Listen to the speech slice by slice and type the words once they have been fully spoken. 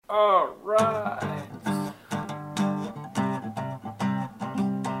All right.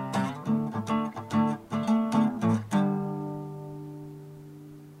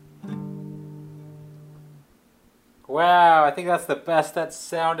 Wow, I think that's the best that's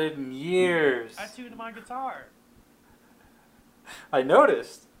sounded in years. I tuned my guitar. I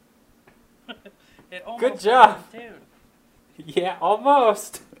noticed. It almost Good job. was in tune. Yeah,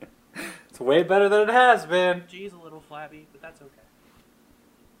 almost. It's way better than it has been. G's a little flabby, but that's okay.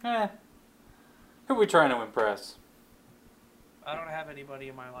 Who are we trying to impress? I don't have anybody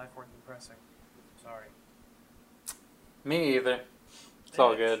in my life worth impressing. Sorry. Me either. It's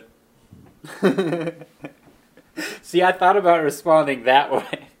all good. See, I thought about responding that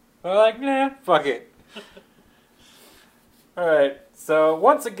way. I'm like, nah, fuck it. Alright, so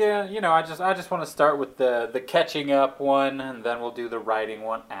once again, I just want to start with the catching up one, and then we'll do the writing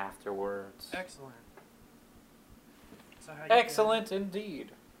one afterwards. Excellent. So how you Excellent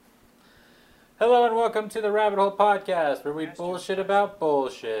indeed. Hello and welcome to the Rabbit Hole Podcast, where we bullshit about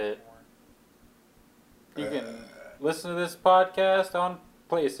bullshit. You can listen to this podcast on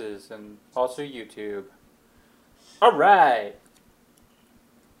places and also YouTube. Alright.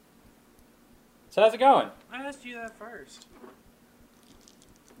 So how's it going? I asked you that first.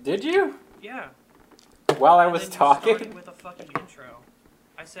 Did you? Yeah. While I And was then you talking? started with a fucking intro.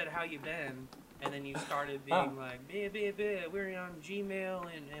 I said, how you been? And then you started being like, we're on Gmail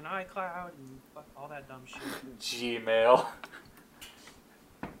and iCloud and fuck all that dumb shit. Gmail.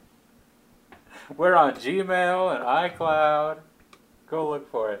 We're on Gmail and iCloud. Go look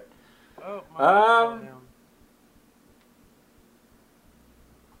for it. Oh, my fell down.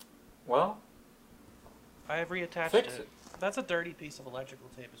 Well, I have reattached fix it. it. That's a dirty piece of electrical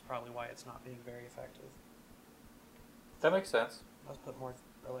tape is probably why it's not being very effective. That makes sense. Let's put more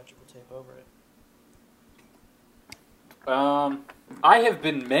electrical tape over it. I have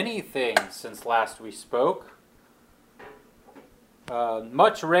been many things since last we spoke.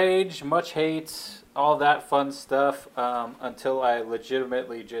 Much rage, much hate, all that fun stuff, until I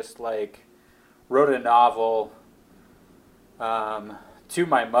legitimately just, wrote a novel, to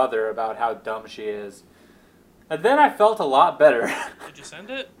my mother about how dumb she is. And then I felt a lot better. Did you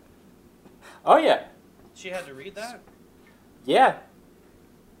send it? Oh, yeah. She had to read that? Yeah.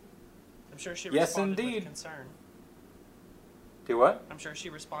 I'm sure she Yes, responded indeed. with concern. Do what? I'm sure she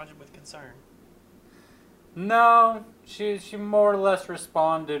responded with concern. No, she more or less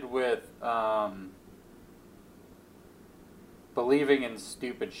responded with, believing in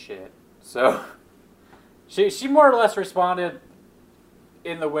stupid shit. So, she more or less responded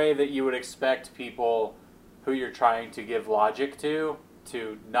in the way that you would expect people who you're trying to give logic to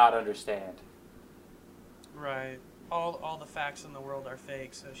not understand. Right. All the facts in the world are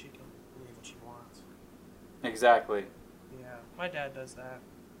fake, so she can believe what she wants. Exactly. Yeah, my dad does that.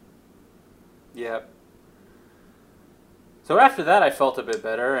 Yep. So after that, I felt a bit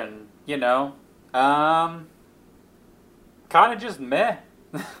better, and, kind of just meh.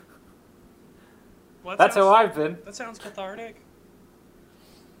 Well, That's how I've been. That sounds cathartic.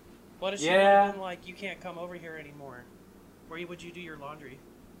 What if she Yeah. would have been like, you can't come over here anymore? Where would you do your laundry?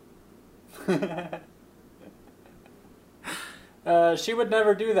 She would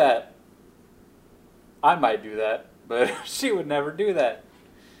never do that. I might do that, but she would never do that.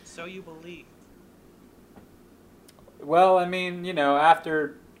 So you believe. Well, I mean,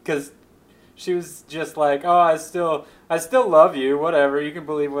 after, because she was just like, oh, I still love you, whatever, you can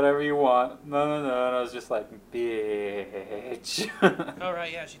believe whatever you want. No, and I was just like, bitch. Oh,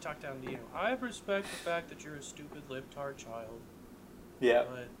 right, yeah, she talked down to you. I respect the fact that you're a stupid libtard child. Yeah.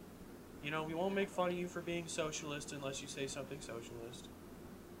 But, we won't make fun of you for being socialist unless you say something socialist.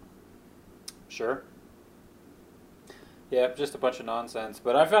 Sure. Yeah, just a bunch of nonsense.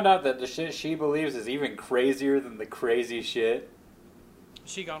 But I found out that the shit she believes is even crazier than the crazy shit.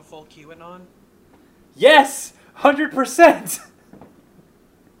 She gone full QAnon? Yes! 100%!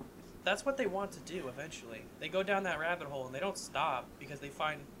 That's what they want to do eventually. They go down that rabbit hole and they don't stop because they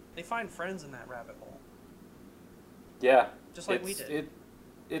find friends in that rabbit hole. Yeah. Just like we did.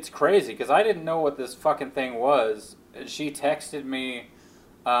 It's crazy, because I didn't know what this fucking thing was. She texted me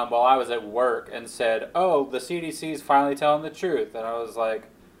while I was at work and said, oh, the CDC's finally telling the truth. And I was like,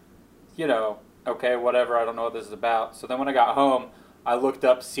 okay, whatever, I don't know what this is about. So then when I got home, I looked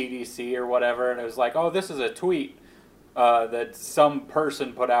up CDC or whatever, and it was like, oh, this is a tweet that some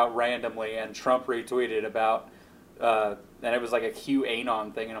person put out randomly, and Trump retweeted about, and it was like a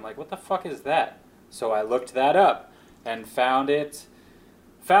QAnon thing, and I'm like, what the fuck is that? So I looked that up and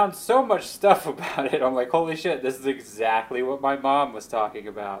found so much stuff about it. I'm like, holy shit, this is exactly what my mom was talking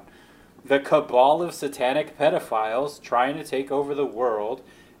about. The cabal of satanic pedophiles trying to take over the world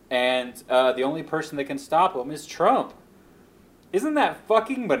and the only person that can stop him is Trump. Isn't that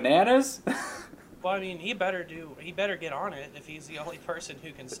fucking bananas? Well, I mean, he better get on it if he's the only person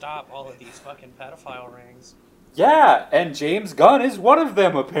who can stop all of these fucking pedophile rings. Yeah, and James Gunn is one of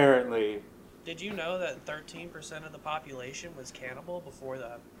them, apparently. Did you know that 13% of the population was cannibal before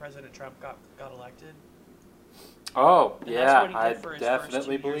President Trump got elected? Oh, And yeah, that's what he I did for his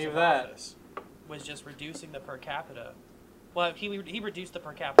definitely first 2 years believe of that. office, was just reducing the per capita. Well, he reduced the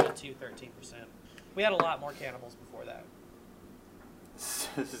per capita to 13%. We had a lot more cannibals before that.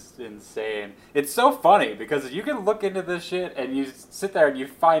 This is insane. It's so funny because you can look into this shit and you sit there and you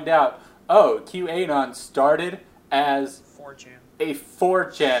find out, oh, QAnon started as 4chan. a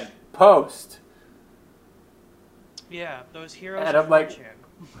 4chan post. Yeah, those heroes And of I'm like,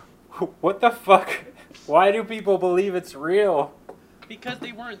 4chan. what the fuck? Why do people believe it's real? Because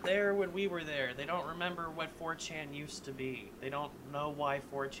they weren't there when we were there. They don't remember what 4chan used to be. They don't know why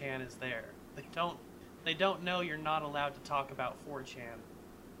 4chan is there. They don't know you're not allowed to talk about 4chan.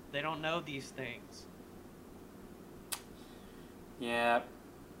 They don't know these things. Yeah.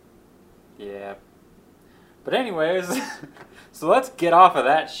 Yeah. But anyways, so let's get off of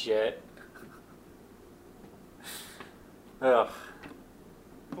that shit. Ugh.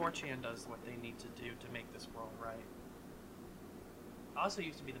 4chan does what they need to do to make this world right. Also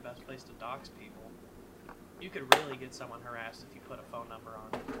used to be the best place to dox people. You could really get someone harassed if you put a phone number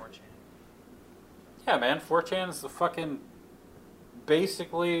on 4chan. Yeah, man, 4chan is the fucking...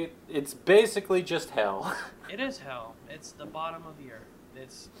 It's basically just hell. It is hell. It's the bottom of the earth.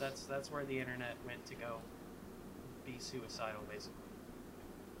 That's where the internet went to go be suicidal, basically.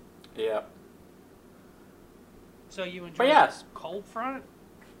 Yeah. So you enjoyed yeah. this cold front?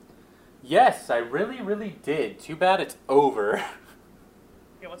 Yes, I really, really did. Too bad it's over.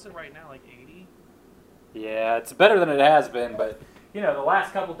 Yeah, what's it right now, like 80? Yeah, it's better than it has been, but, you know, the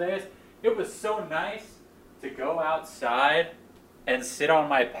last couple days, it was so nice to go outside and sit on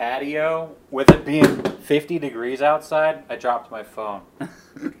my patio with it being 50 degrees outside. I dropped my phone.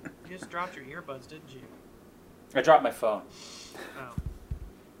 You just dropped your earbuds, didn't you? I dropped my phone. Oh.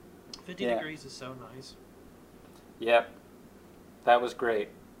 50 degrees is so nice. Yep. That was great.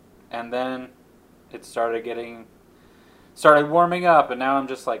 And then it started warming up, and now I'm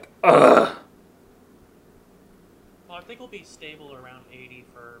just like, ugh. Well, I think we'll be stable around 80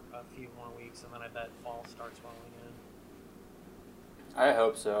 for a few more weeks, and then I bet fall starts rolling in. I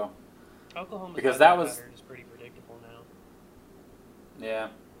hope so. Oklahoma's because weather that was pattern is pretty predictable now. Yeah.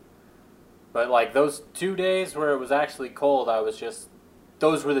 But like those 2 days where it was actually cold,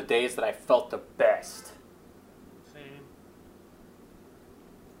 those were the days that I felt the best. Same.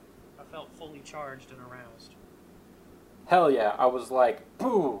 I felt fully charged and aroused. Hell yeah, I was like,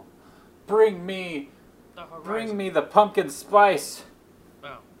 boo, bring me The the pumpkin spice.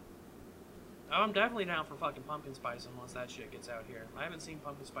 Oh. I'm definitely down for fucking pumpkin spice unless that shit gets out here. I haven't seen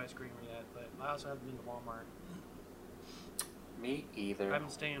pumpkin spice creamer yet, but I also haven't been to Walmart. Me either. I'm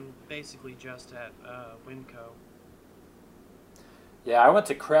staying basically just at Winco. Yeah, I went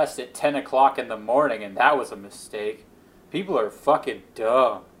to Crest at 10 o'clock in the morning, and that was a mistake. People are fucking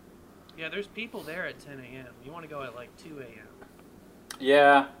dumb. Yeah, there's people there at 10 a.m. You want to go at like 2 a.m.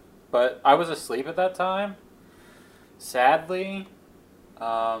 Yeah, but I was asleep at that time, sadly.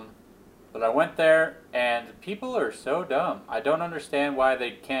 But I went there, and people are so dumb. I don't understand why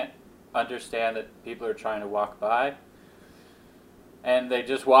they can't understand that people are trying to walk by. And they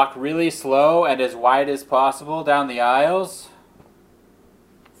just walk really slow and as wide as possible down the aisles.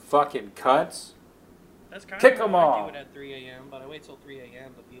 Fucking cunts. That's kind Kick of 'em how I all. do it at 3 a.m., but I wait till 3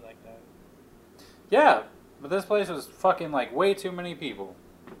 a.m. to be like that. Yeah, but this place was fucking like way too many people.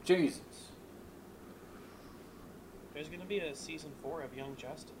 Jesus. There's going to be a season 4 of Young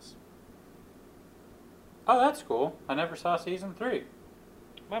Justice. Oh, that's cool. I never saw season 3.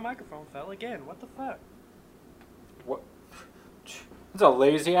 My microphone fell again. What the fuck? What? It's a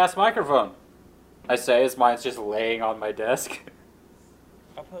lazy ass microphone. I say as mine's just laying on my desk.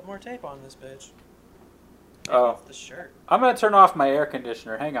 I'll put more tape on this bitch. Take Oh. off the shirt. I'm gonna turn off my air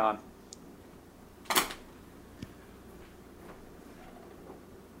conditioner. Hang on.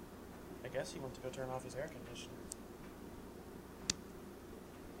 I guess he went to go turn off his air conditioner.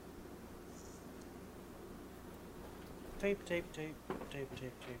 Tape, tape, tape, tape,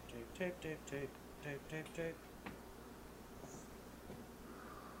 tape, tape, tape, tape, tape, tape, tape, tape, tape.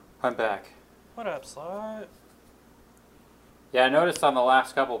 I'm back. What up, slut? Yeah, I noticed on the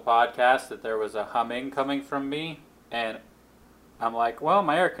last couple podcasts that there was a humming coming from me, and I'm like, well,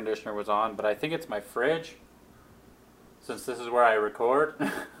 my air conditioner was on, but I think it's my fridge, since this is where I record.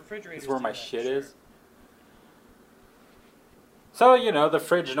 Refrigerators It's where do my that, shit sure. is. So, the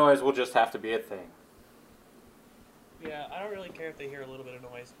fridge noise will just have to be a thing. Yeah, I don't really care if they hear a little bit of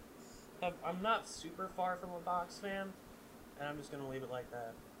noise. I'm not super far from a box fan, and I'm just going to leave it like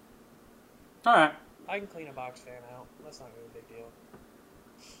that. Alright. I can clean a box fan out. That's not really a big deal.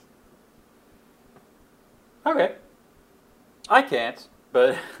 Okay. I can't,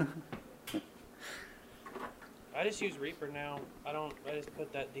 but... I just use Reaper now. I just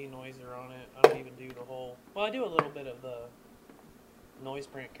put that denoiser on it. I don't even do the whole... Well, I do a little bit of the noise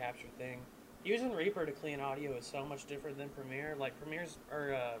print capture thing. Using Reaper to clean audio is so much different than Premiere. Like, Premiere's,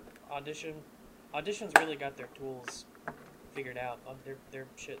 or Audition. Audition's really got their tools figured out. Their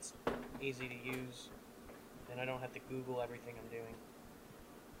shit's easy to use. And I don't have to Google everything I'm doing.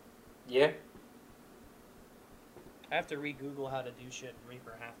 Yeah. I have to re-Google how to do shit in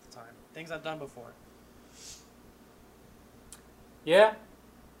Reaper half the time. Things I've done before. Yeah,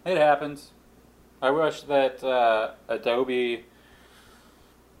 it happens. I wish that Adobe,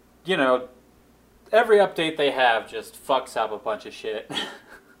 every update they have just fucks up a bunch of shit.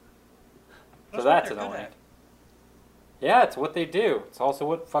 So that's annoying. Yeah, it's what they do. It's also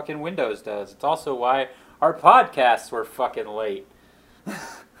what fucking Windows does. It's also why our podcasts were fucking late.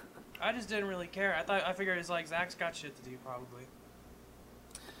 I just didn't really care. I figured it's like Zach's got shit to do probably.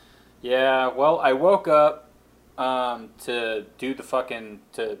 Yeah, well, I woke up to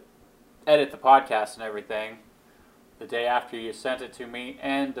edit the podcast and everything the day after you sent it to me.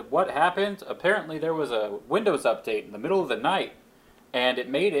 And what happened? Apparently there was a Windows update in the middle of the night, and it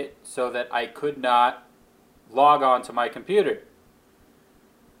made it so that I could not log on to my computer.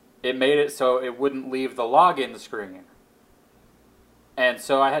 It made it so it wouldn't leave the login screen. And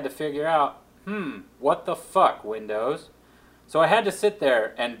so I had to figure out, what the fuck, Windows? So I had to sit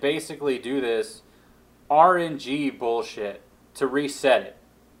there and basically do this RNG bullshit to reset it.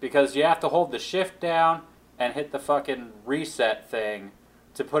 Because you have to hold the shift down and hit the fucking reset thing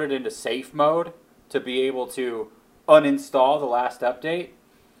to put it into safe mode to be able to uninstall the last update.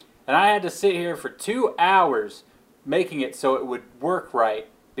 And I had to sit here for 2 hours making it so it would work right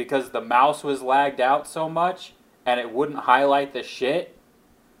because the mouse was lagged out so much and it wouldn't highlight the shit.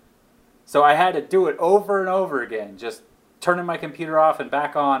 So I had to do it over and over again, just turning my computer off and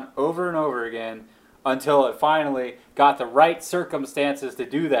back on over and over again until it finally got the right circumstances to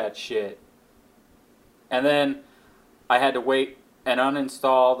do that shit. And then I had to wait and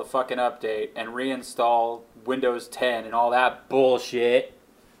uninstall the fucking update and reinstall Windows 10 and all that bullshit.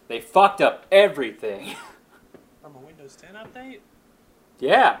 They fucked up everything. From a Windows 10 update?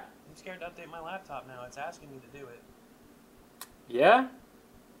 Yeah. I'm scared to update my laptop now. It's asking me to do it. Yeah.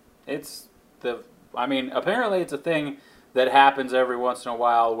 Apparently it's a thing that happens every once in a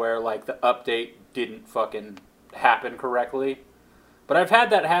while where, like, the update didn't fucking happen correctly. But I've had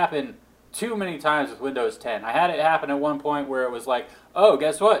that happen too many times with Windows 10. I had it happen at one point where it was like, oh,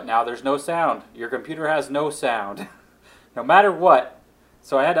 guess what? Now there's no sound. Your computer has no sound. No matter what.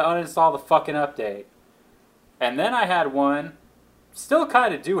 So I had to uninstall the fucking update. And then I had one, still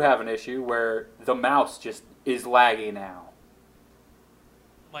kind of do have an issue, where the mouse just is laggy now.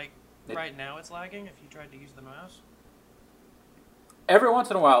 Like, right now it's lagging if you tried to use the mouse? Every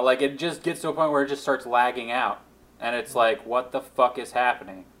once in a while, like, it just gets to a point where it just starts lagging out. And it's like, what the fuck is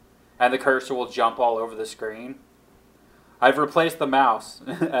happening? And the cursor will jump all over the screen. I've replaced the mouse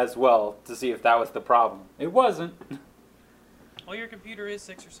as well to see if that was the problem. It wasn't. Well, your computer is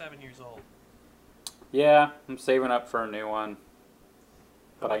 6 or 7 years old. Yeah, I'm saving up for a new one.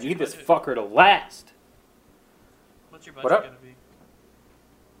 But I need this budget? fucker to last. What's your budget going to be?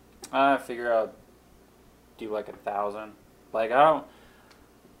 I figure I'll do like 1,000. Like, I don't...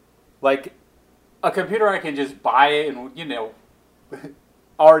 Like, a computer I can just buy it and,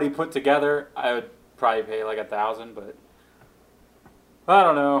 already put together, I would probably pay like 1,000, but... I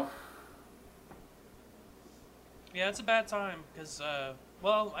don't know. Yeah, it's a bad time, because,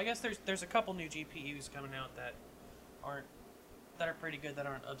 well, I guess there's a couple new GPUs coming out that are pretty good, that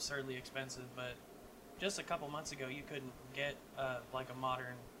aren't absurdly expensive, but just a couple months ago, you couldn't get, like a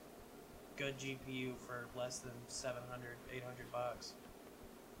modern good GPU for less than $700, $800.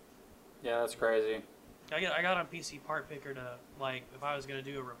 Yeah, that's crazy. I got on PC Part Picker to, like, if I was going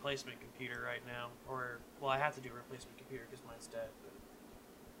to do a replacement computer right now, or, well, I have to do a replacement computer because mine's dead, but,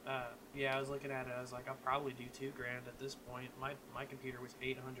 yeah, I was looking at it, I was like, I'll probably do $2,000 at this point. My computer was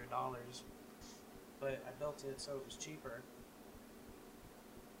 $800, but I built it so it was cheaper.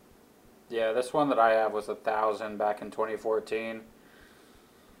 Yeah, this one that I have was 1,000 back in 2014.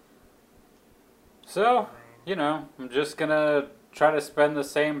 So, I'm just gonna try to spend the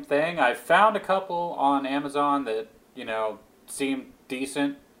same thing. I found a couple on Amazon that, seem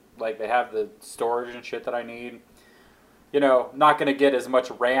decent. Like, they have the storage and shit that I need. not going to get as much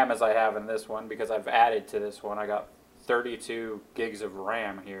RAM as I have in this one because I've added to this one. I got 32 gigs of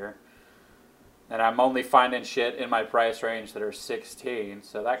RAM here. And I'm only finding shit in my price range that are 16,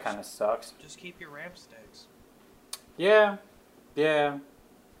 so that kind of sucks. Just keep your RAM sticks. Yeah.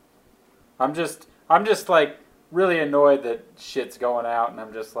 I'm just like really annoyed that shit's going out, and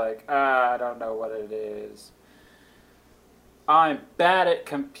I'm just like, I don't know what it is. I'm bad at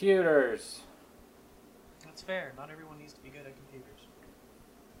computers. That's fair. Not everyone needs to be good at computers.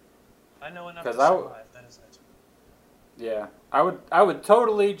 I know enough to survive. That is it. Yeah, I would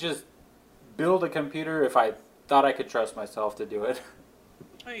totally just build a computer if I thought I could trust myself to do it.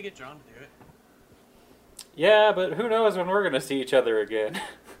 Oh, you get John to do it. Yeah, but who knows when we're gonna see each other again?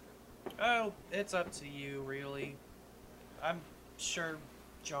 Oh, it's up to you, really. I'm sure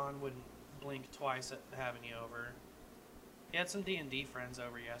John wouldn't blink twice at having you over. He had some D&D friends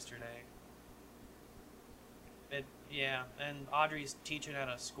over yesterday. Yeah, and Audrey's teaching at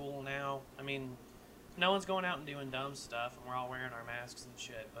a school now. I mean, no one's going out and doing dumb stuff, and we're all wearing our masks and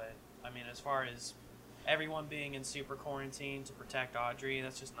shit, but, I mean, as far as everyone being in super quarantine to protect Audrey,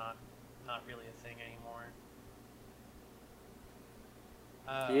 that's just not really a thing anymore.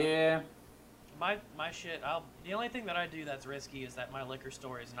 Yeah. My shit, the only thing that I do that's risky is that my liquor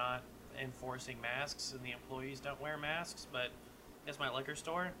store is not enforcing masks, and the employees don't wear masks, but it's my liquor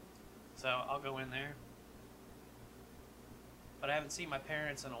store, so I'll go in there. But I haven't seen my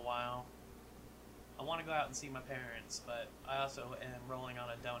parents in a while. I want to go out and see my parents, but I also am rolling on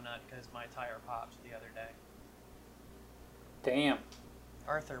a donut because my tire popped the other day. Damn.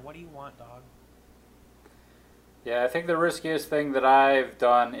 Arthur, what do you want, dog? Yeah, I think the riskiest thing that I've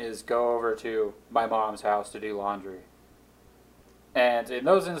done is go over to my mom's house to do laundry. And in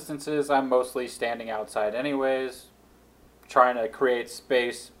those instances, I'm mostly standing outside anyways, trying to create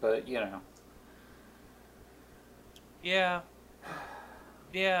space, but Yeah.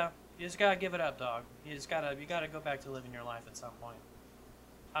 Yeah, you just gotta give it up, dog. You gotta go back to living your life at some point.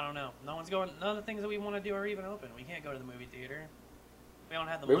 I don't know. None of the things that we want to do are even open. We can't go to the movie theater. We don't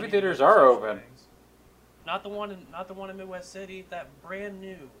have the movie theaters are open. Things. Not the one in Midwest City. That brand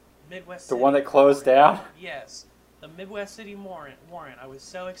new Midwest The City. one that closed down? Yes, the Midwest City Warrant. I was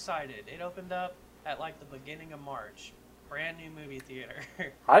so excited. It opened up at like the beginning of March. Brand new movie theater.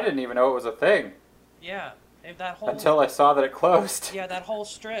 I didn't even know it was a thing. Yeah. Until I saw that it closed. Yeah, that whole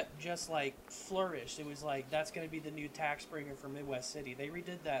strip just like flourished. It was like, that's going to be the new tax bringer for Midwest City. They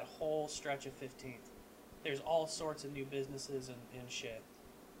redid that whole stretch of 15th. There's all sorts of new businesses and shit.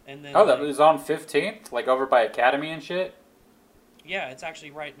 And then that was on 15th? Like over by Academy and shit? Yeah, it's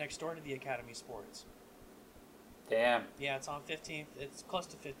actually right next door to the Academy Sports. Damn. Yeah, it's on 15th. It's close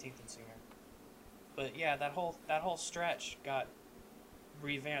to 15th and Singer. But yeah, that whole stretch got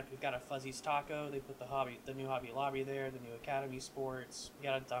revamped. We've got a Fuzzy's Taco. They put the new Hobby Lobby there, the new Academy Sports. We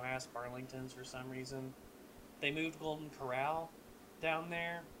got a dumbass Burlington's for some reason. They moved Golden Corral down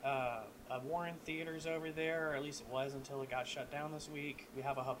there. Warren Theater's over there, or at least it was until it got shut down this week. We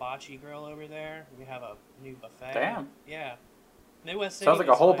have a hibachi grill over there. We have a new buffet. Damn. Yeah. Midwest City sounds like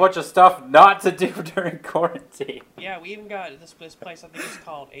a whole bunch of stuff not to do during quarantine. Yeah, we even got this place, I think it's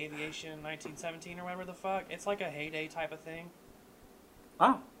called Aviation 1917 or whatever the fuck. It's like a heyday type of thing.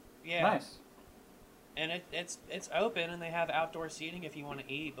 Oh, yeah, nice. And it's open, and they have outdoor seating if you want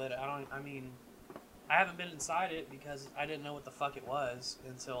to eat. But I haven't been inside it because I didn't know what the fuck it was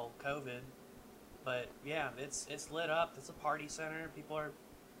until COVID. But yeah, it's lit up. It's a party center.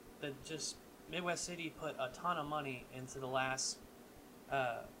 Midwest City put a ton of money into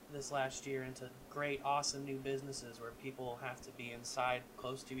this last year into great, awesome new businesses where people have to be inside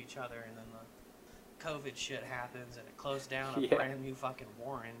close to each other, and then the COVID shit happens and it closed down a brand new fucking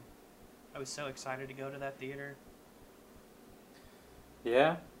Warren. I was so excited to go to that theater.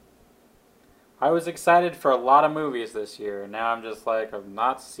 Yeah. I was excited for a lot of movies this year, and now I'm just like, I'm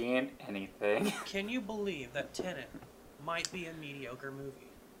not seeing anything. Can you believe that Tenet might be a mediocre movie?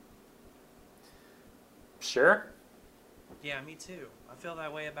 Sure. Yeah, me too. I feel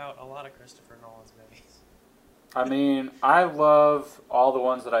that way about a lot of Christopher Nolan's movies. I mean, I love all the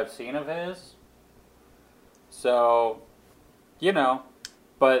ones that I've seen of his. So,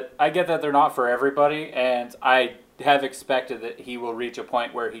 but I get that they're not for everybody, and I have expected that he will reach a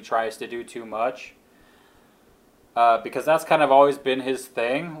point where he tries to do too much. Because that's kind of always been his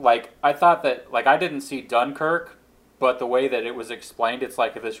thing. Like, I thought that, I didn't see Dunkirk, but the way that it was explained, it's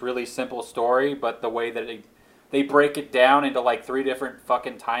like this really simple story, but the way that they break it down into 3 different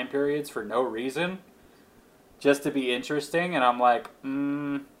fucking time periods for no reason, just to be interesting, and I'm like,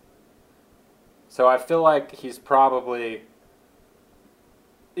 So I feel like he's probably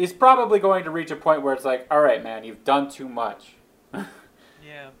he's probably going to reach a point where it's like, all right, man, you've done too much.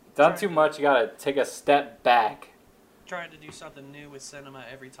 Yeah. Done too much. You gotta take a step back. Trying to do something new with cinema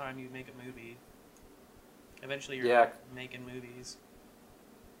every time you make a movie. Eventually, you're not making movies.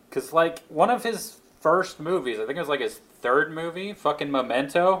 Because, like, one of his first movies, I think it was like his third movie, fucking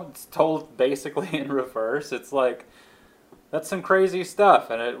Memento, it's told basically in reverse. It's like, that's some crazy stuff,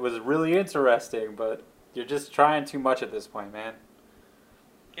 and it was really interesting, but you're just trying too much at this point, man.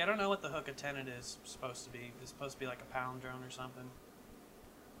 Yeah, I don't know what the hook of Tenet is supposed to be. It's supposed to be like a palindrome or something.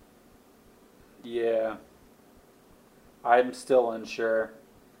 Yeah. I'm still unsure.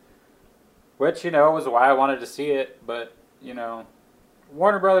 Which, you know, was why I wanted to see it, but, you know,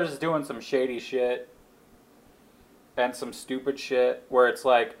 Warner Brothers is doing some shady shit and some stupid shit where it's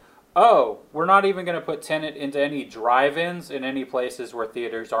like, oh, we're not even going to put Tenet into any drive-ins in any places where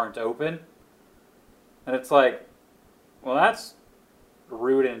theaters aren't open. And it's like, well, that's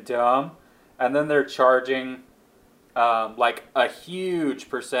rude and dumb. And then they're charging like a huge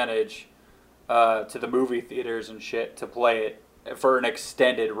percentage to the movie theaters and shit to play it for an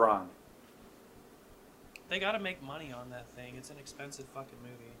extended run. They gotta make money on that thing. It's an expensive fucking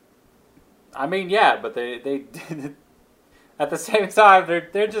movie. I mean, yeah, but they at the same time,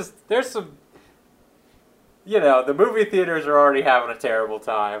 they're just, there's some, you know, the movie theaters are already having a terrible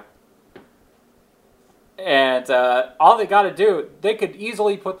time. And all they gotta do, they could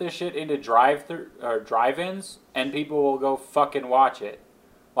easily put this shit into drive-ins, and people will go fucking watch it.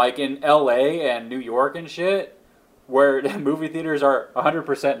 Like in LA and New York and shit, where movie theaters are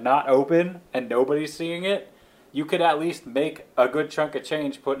 100% not open and nobody's seeing it, you could at least make a good chunk of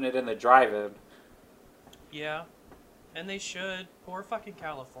change putting it in the drive-in. Yeah, and they should. Poor fucking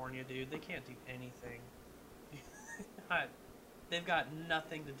California, dude. They can't do anything. They've got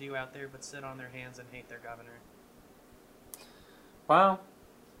nothing to do out there but sit on their hands and hate their governor. Well,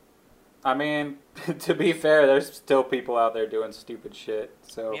 I mean, to be fair, there's still people out there doing stupid shit.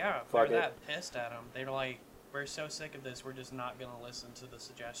 So yeah, fuck they're it. that pissed at them. They're like, we're so sick of this, we're just not going to listen to the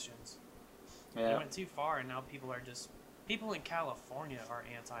suggestions. Yeah. They went too far, and now people are just... People in California are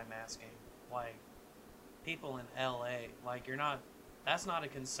anti-masking. Like, people in LA. Like, you're not... That's not a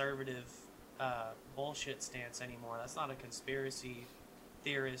conservative bullshit stance anymore. That's not a conspiracy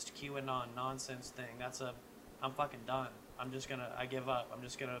theorist QAnon nonsense thing. That's a... I'm fucking done. I'm just gonna... I give up. I'm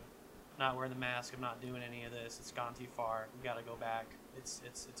just gonna not wear the mask. I'm not doing any of this. It's gone too far. We gotta go back. It's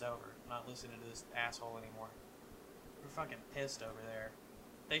over. I'm not listening to this asshole anymore. We're fucking pissed over there.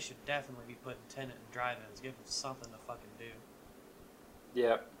 They should definitely be putting Tenet in drive-ins. Give them something to fucking do.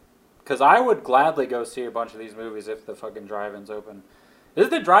 Yep. Because I would gladly go see a bunch of these movies if the fucking drive-in's open. Is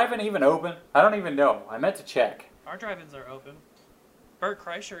the drive-in even open? I don't even know. I meant to check. Our drive-ins are open. Bert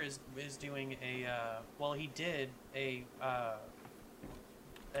Kreischer is doing a well, he did a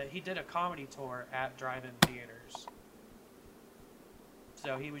comedy tour at drive-in theaters.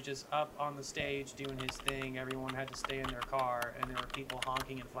 So he was just up on the stage doing his thing. Everyone had to stay in their car, and there were people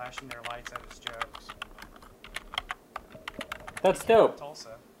honking and flashing their lights at his jokes. That's dope.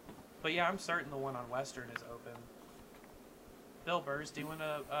 Tulsa. But yeah, I'm certain the one on Western is open. Bill Burr's doing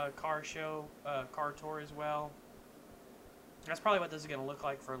a car show, car tour as well. That's probably what this is going to look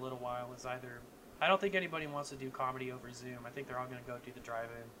like for a little while. Is either... I don't think anybody wants to do comedy over Zoom. I think they're all going to go do the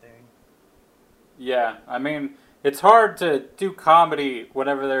drive-in thing. Yeah, I mean, it's hard to do comedy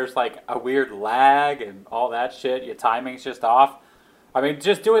whenever there's like a weird lag and all that shit. Your timing's just off. I mean,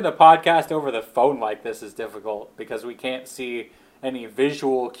 just doing the podcast over the phone like this is difficult because we can't see any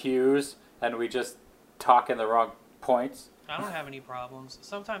visual cues and we just talk in the wrong points. I don't have any problems.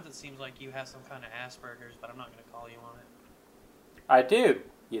 Sometimes it seems like you have some kind of Asperger's, but I'm not going to call you on it. I do,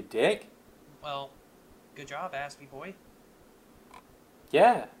 you dick. Well, good job, Aspie boy.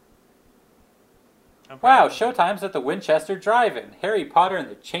 Yeah. Wow, showtime's at the Winchester Drive-In. Harry Potter and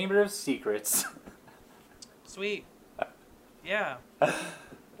the Chamber of Secrets. Sweet. Yeah.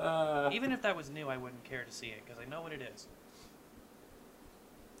 Even if that was new, I wouldn't care to see it, because I know what it is.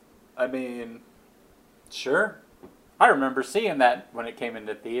 I mean, sure. I remember seeing that when it came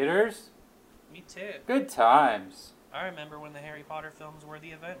into theaters. Me too. Good times. I remember when the Harry Potter films were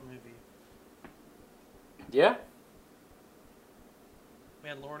the event movie. Yeah. We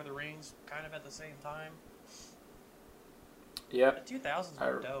had Lord of the Rings kind of at the same time. Yep. The 2000s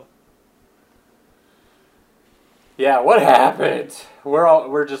were dope. Yeah, what happened?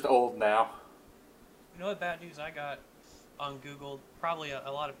 We're just old now. You know what bad news I got on Google? Probably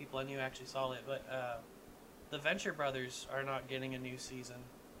a lot of people I knew actually saw it, but the Venture Brothers are not getting a new season.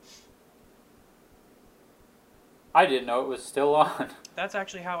 I didn't know it was still on. That's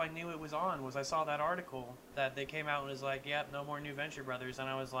actually how I knew it was on, was I saw that article that they came out and was like, yep, no more new Venture Brothers. And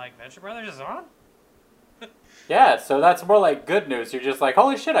I was like, Venture Brothers is on? Yeah, so that's more like good news. You're just like,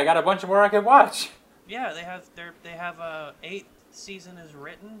 holy shit, I got a bunch more I can watch. Yeah, they have a 8th season is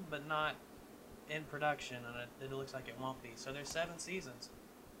written, but not in production, and it looks like it won't be. So there's 7 seasons.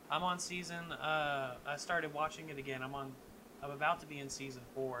 I'm on season, I started watching it again. I'm about to be in season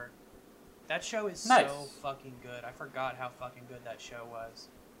 4. That show is nice. So fucking good. I forgot how fucking good that show was.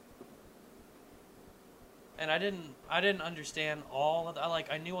 And I didn't understand all of the,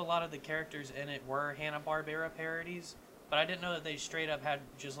 I knew a lot of the characters in it were Hanna-Barbera parodies, but I didn't know that they straight up had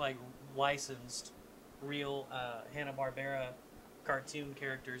just like licensed real Hanna-Barbera cartoon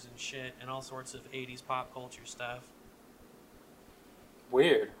characters and shit and all sorts of 80s pop culture stuff.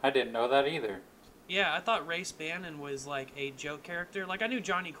 Weird. I didn't know that either. Yeah, I thought Race Bannon was like a joke character. Like I knew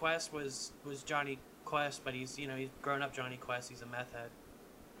Johnny Quest was Johnny Quest, but he's grown up Johnny Quest. He's a meth head.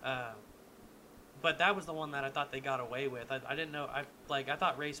 But that was the one that I thought they got away with. I didn't know. I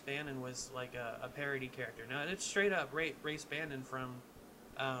thought Race Bannon was like a parody character. No, it's straight up Race Bannon from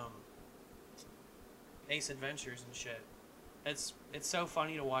Ace Adventures and shit. It's so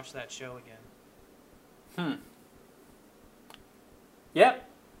funny to watch that show again. Yep.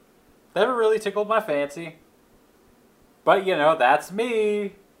 Never really tickled my fancy. But, you know, that's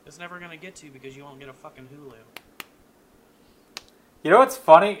me. It's never going to get to because you won't get a fucking Hulu. You know what's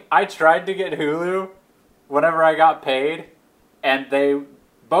funny? I tried to get Hulu whenever I got paid, and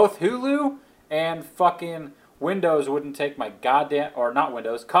both Hulu and fucking Windows wouldn't take my goddamn, or not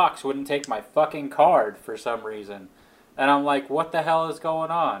Windows, Cox wouldn't take my fucking card for some reason. And I'm like, what the hell is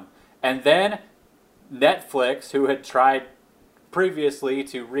going on? And then Netflix, who had tried previously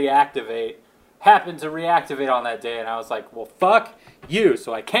to reactivate, happened to reactivate on that day, and I was like, well, fuck you.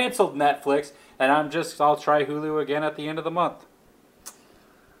 So I canceled Netflix, and I'll try Hulu again at the end of the month.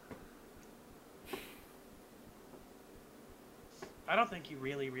 I don't think you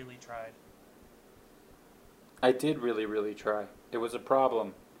really, really tried. I did really, really try. It was a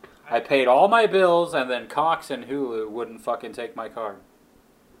problem. I paid all my bills, and then Cox and Hulu wouldn't fucking take my card.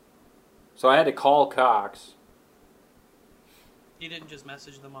 So I had to call Cox. You didn't just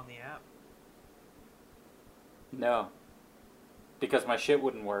message them on the app? No. Because my shit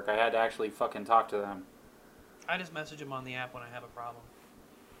wouldn't work. I had to actually fucking talk to them. I just message them on the app when I have a problem.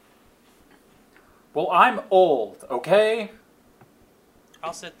 Well, I'm old, okay?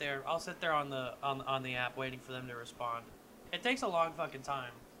 I'll sit there on the app waiting for them to respond. It takes a long fucking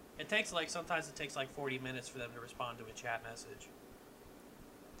time. Sometimes it takes like 40 minutes for them to respond to a chat message.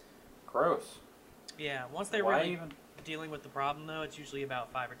 Gross. Yeah, once they're really dealing with the problem though, it's usually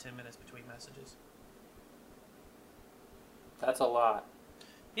about 5 or 10 minutes between messages. That's a lot.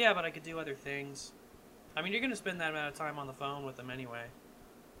 Yeah, but I could do other things. I mean, you're going to spend that amount of time on the phone with them anyway.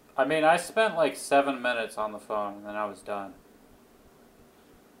 I mean, I spent like 7 minutes on the phone, and then I was done.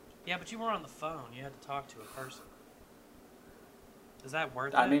 Yeah, but you were on the phone. You had to talk to a person. Is that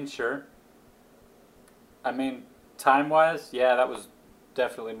worth it? I mean, sure. I mean, time-wise, yeah, that was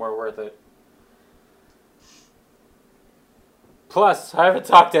definitely more worth it. Plus, I haven't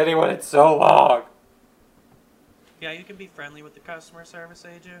talked to anyone in so long. Yeah, you can be friendly with the customer service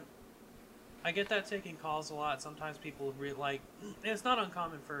agent. I get that taking calls a lot. Sometimes people it's not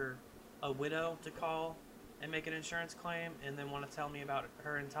uncommon for a widow to call and make an insurance claim and then want to tell me about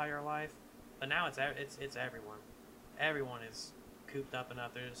her entire life. But now it's everyone. Everyone is cooped up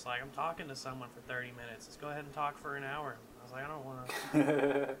enough. They're just like, I'm talking to someone for 30 minutes. Let's go ahead and talk for an hour. I was like, I don't want to do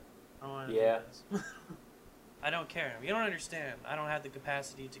this. I don't care. You don't understand. I don't have the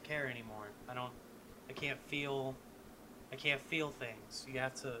capacity to care anymore. I can't feel things. You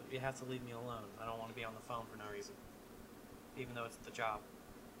have to leave me alone. I don't want to be on the phone for no reason. Even though it's the job.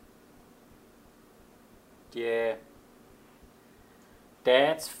 Yeah.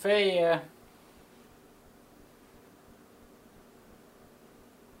 That's fair.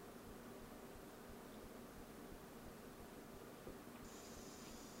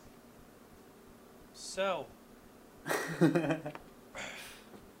 So.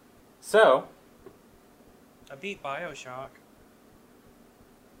 So. I beat BioShock.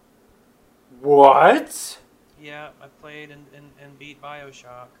 What? Yeah, I played and beat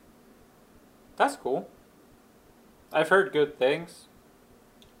BioShock. That's cool. I've heard good things.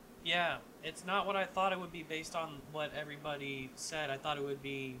 Yeah, it's not what I thought it would be based on what everybody said. I thought it would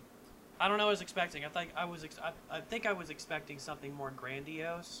be... I don't know what I was expecting. I think I was expecting something more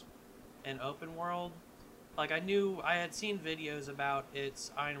grandiose and open world. Like, I had seen videos about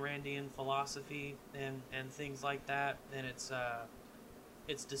its Ayn Randian philosophy and things like that, and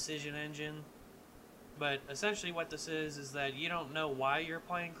its decision engine. But essentially what this is that you don't know why you're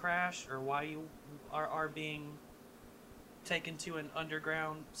playing Crash or why you are being taken to an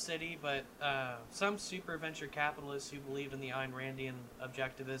underground city, but some super venture capitalists who believe in the Ayn Randian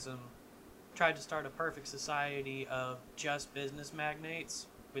objectivism tried to start a perfect society of just business magnates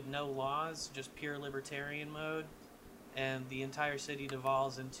with no laws, just pure libertarian mode, and the entire city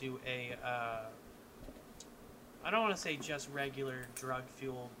devolves into a I don't want to say just regular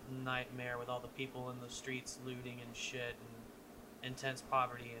drug-fueled nightmare with all the people in the streets looting and shit and intense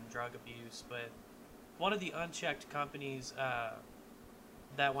poverty and drug abuse, but one of the unchecked companies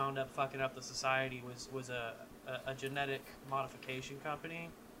that wound up fucking up the society was a genetic modification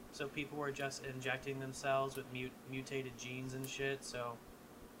company. So people were just injecting themselves with mutated genes and shit. So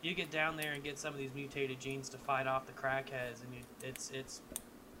you get down there and get some of these mutated genes to fight off the crackheads, and it's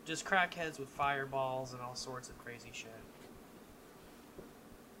just crackheads with fireballs and all sorts of crazy shit.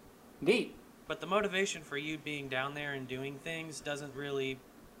 Neat. But the motivation for you being down there and doing things doesn't really...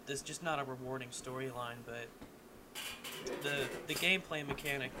 It's just not a rewarding storyline, but the gameplay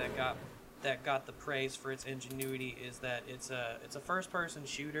mechanic that got the praise for its ingenuity is that it's a first-person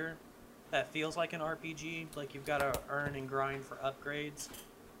shooter that feels like an RPG. Like you've got to earn and grind for upgrades.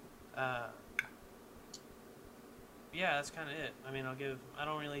 Yeah, that's kind of it. I mean, I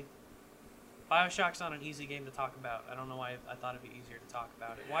don't really... BioShock's not an easy game to talk about. I don't know why I thought it'd be easier to talk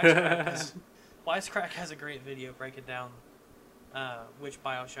about it. Wisecrack has a great video breaking down which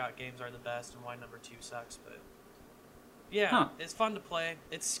BioShock games are the best and why number 2 sucks, but... Yeah, It's fun to play.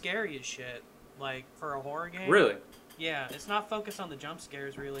 It's scary as shit, like, for a horror game. Really? Yeah, it's not focused on the jump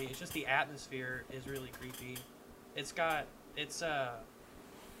scares, really. It's just the atmosphere is really creepy.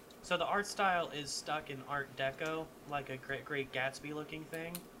 So the art style is stuck in Art Deco, like a Great Gatsby looking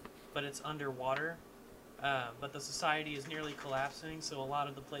thing, but it's underwater. But the society is nearly collapsing, so a lot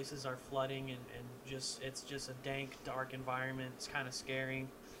of the places are flooding and it's just a dank, dark environment. It's kind of scary.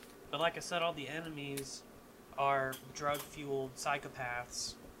 But like I said, all the enemies are drug-fueled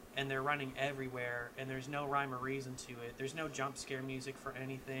psychopaths, and they're running everywhere, and there's no rhyme or reason to it. There's no jump scare music for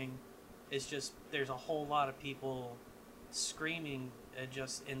anything. It's just, there's a whole lot of people screaming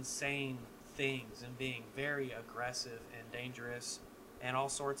just insane things and being very aggressive and dangerous, and all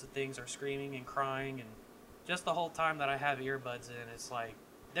sorts of things are screaming and crying, and just the whole time that I have earbuds in, it's like,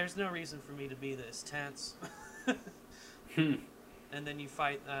 there's no reason for me to be this tense. And then you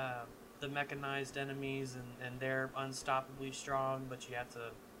fight the mechanized enemies, and they're unstoppably strong, but you have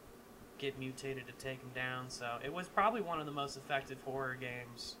to get mutated to take them down. So it was probably one of the most effective horror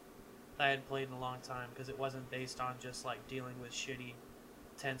games that I had played in a long time, because it wasn't based on just like dealing with shitty,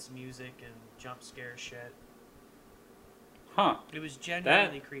 tense music and jump scare shit. Huh. It was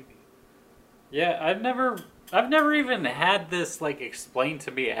genuinely creepy. Yeah, I've never even had this like explained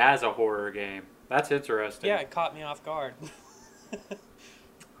to me as a horror game. That's interesting. Yeah, it caught me off guard.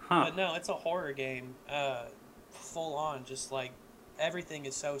 Huh. But no, it's a horror game, full on, just like, everything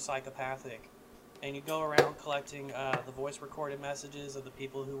is so psychopathic. And you go around collecting the voice recorded messages of the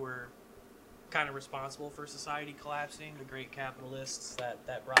people who were kind of responsible for society collapsing, the great capitalists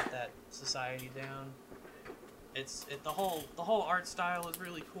that brought that society down. The whole art style is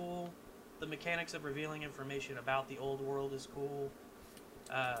really cool. The mechanics of revealing information about the old world is cool.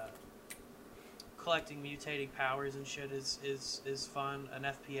 Collecting mutating powers and shit is fun. An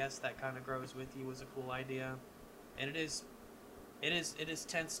FPS that kind of grows with you was a cool idea, and it is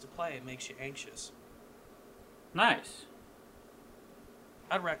tense to play. It makes you anxious. Nice.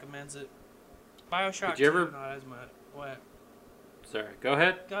 I'd recommend it. BioShock 2, not as much. What? Sorry. Go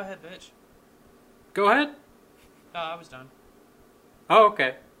ahead. Go ahead, bitch. Go ahead. Oh, I was done. Oh,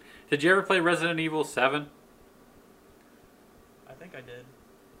 okay. Did you ever play Resident Evil 7? I think I did.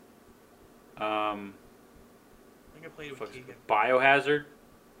 I think I played it with Keegan. Biohazard?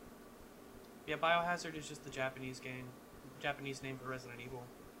 Yeah, Biohazard is just the Japanese name for Resident Evil.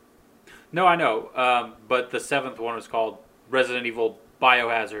 No, I know. But the 7th one was called Resident Evil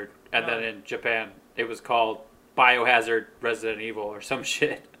Biohazard. And then in Japan, it was called Biohazard Resident Evil or some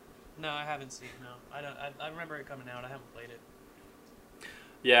shit. No, I haven't seen it, no. I remember it coming out. I haven't played it.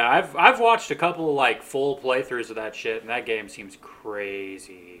 Yeah, I've watched a couple of like full playthroughs of that shit, and that game seems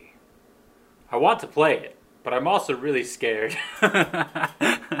crazy. I want to play it, but I'm also really scared.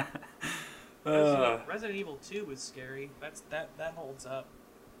 Resident Evil 2 was scary. That holds up.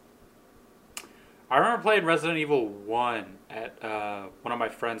 I remember playing Resident Evil 1 at one of my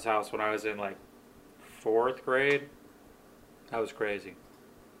friend's house when I was in like 4th grade. That was crazy.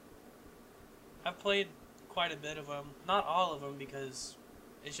 I've played quite a bit of them. Not all of them, because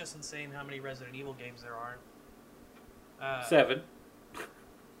it's just insane how many Resident Evil games there are. 7.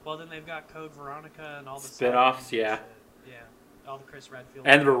 Well, then they've got Code Veronica and all the Spin-offs, side games yeah. and shit. Yeah, all the Chris Redfield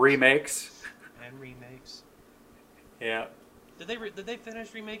And the games. remakes. And remakes. Yeah. Did they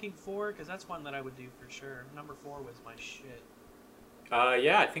finish remaking 4? Because that's one that I would do for sure. Number 4 was my shit.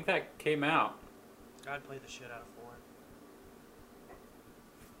 Yeah, I think that came out. I'd play the shit out of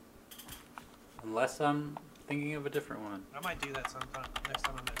 4. Unless I'm thinking of a different one. I might do that sometime. Next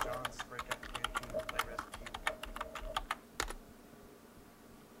time I'm at John's, break up the GameCube and play Resident Evil.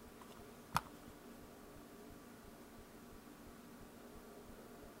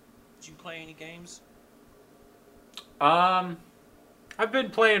 Did you play any games? I've been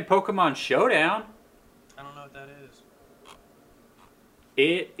playing Pokemon Showdown. I don't know what that is.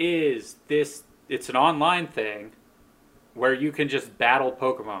 It's an online thing where you can just battle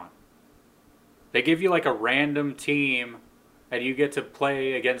Pokemon. They give you like a random team and you get to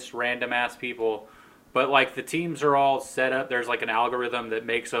play against random ass people. But like the teams are all set up. There's like an algorithm that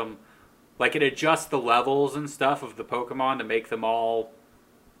makes them, like it adjusts the levels and stuff of the Pokemon to make them all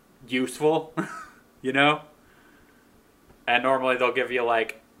useful, you know? And normally they'll give you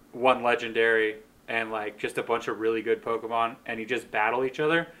like one legendary and like just a bunch of really good Pokemon and you just battle each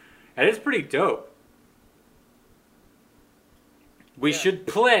other. And it's pretty dope. We should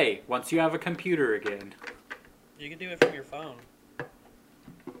play once you have a computer again. You can do it from your phone.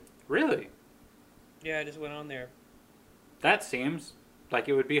 Really? Yeah, I just went on there. That seems like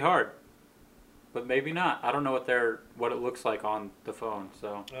it would be hard. But maybe not. I don't know what it looks like on the phone,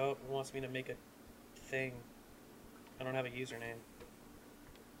 so. Oh, it wants me to make a thing. I don't have a username.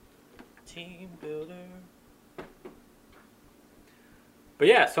 Team builder. But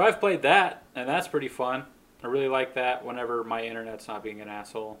yeah, so I've played that, and that's pretty fun. I really like that whenever my internet's not being an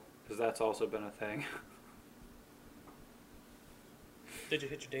asshole, because that's also been a thing. Did you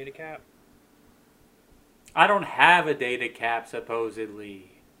hit your data cap? I don't have a data cap,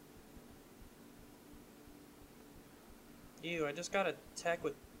 supposedly. Ew, I just got a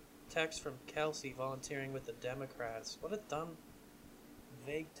text from Kelsey volunteering with the Democrats. What a dumb,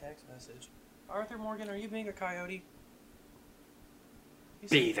 vague text message. Arthur Morgan, are you being a coyote?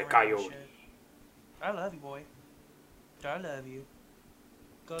 Be the coyote. Shit. I love you, boy. I love you.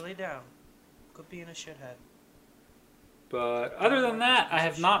 Go lay down. Quit being a shithead. But other than that, I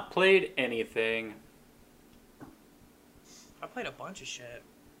have not played anything. I played a bunch of shit.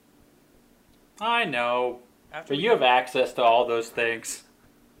 I know. After But you have access to all those things.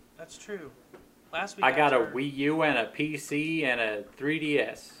 That's true. Last week I got a Wii U and a PC and a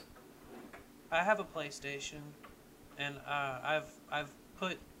 3DS. I have a PlayStation, and I've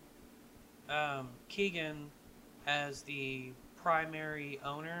put Keegan as the primary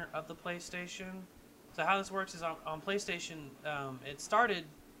owner of the PlayStation. So how this works is on PlayStation, it started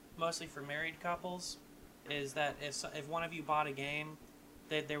mostly for married couples. Is that if one of you bought a game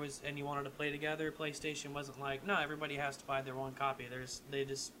that there was and you wanted to play together, PlayStation wasn't like, no, everybody has to buy their one copy.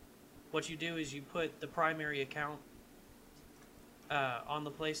 What you do is you put the primary account on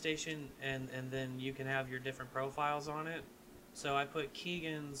the PlayStation, and then you can have your different profiles on it. So I put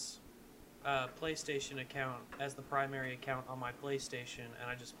Keegan's PlayStation account as the primary account on my PlayStation, and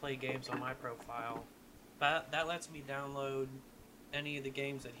I just play games on my profile. That lets me download any of the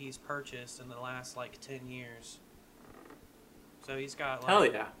games that he's purchased in the last like 10 years. So he's got like Hell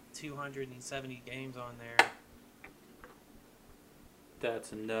yeah. 270 games on there.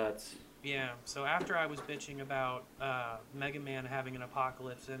 That's nuts. Yeah, so after I was bitching about Mega Man having an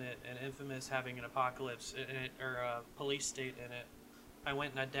apocalypse in it and Infamous having an apocalypse in it, or a police state in it, I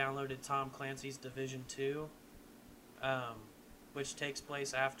went and I downloaded Tom Clancy's Division 2, which takes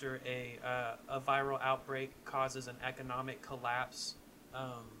place after a viral outbreak causes an economic collapse,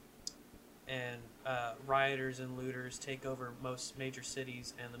 and rioters and looters take over most major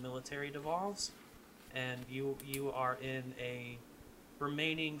cities, and the military devolves, and you are in a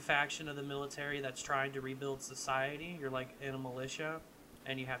remaining faction of the military that's trying to rebuild society. You're like in a militia,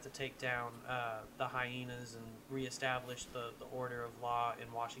 and you have to take down the hyenas and reestablish the order of law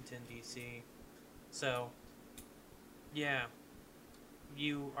in Washington, D.C. So, yeah,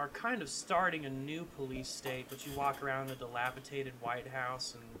 you are kind of starting a new police state, but you walk around a dilapidated White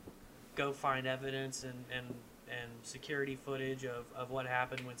House and go find evidence and security footage of what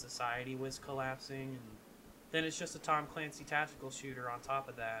happened when society was collapsing, and then it's just a Tom Clancy tactical shooter on top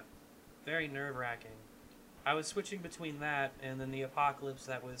of that. Very nerve-wracking. I was switching between that and then the apocalypse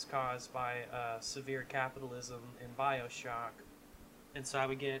that was caused by severe capitalism in BioShock. And so I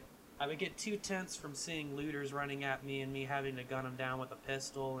would get 2 tenths from seeing looters running at me and me having to gun them down with a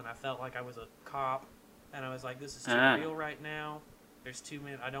pistol, and I felt like I was a cop, and I was like, this is too real right now. There's too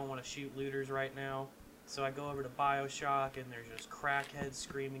many. I don't want to shoot looters right now. So I go over to BioShock, and there's just crackheads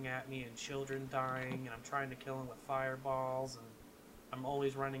screaming at me and children dying, and I'm trying to kill them with fireballs, and I'm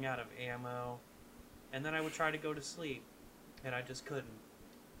always running out of ammo. And then I would try to go to sleep, and I just couldn't.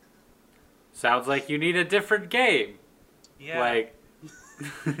 Sounds like you need a different game. Yeah. Like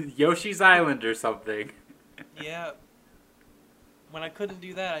Yoshi's Island or something. Yeah. When I couldn't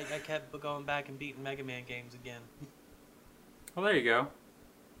do that, I kept going back and beating Mega Man games again. Well, there you go.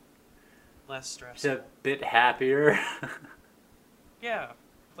 Less stressful. It's a bit happier. Yeah.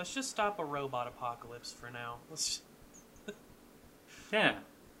 Let's just stop a robot apocalypse for now. Let's. Yeah.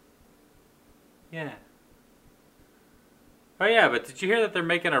 Yeah. Oh yeah, but did you hear that they're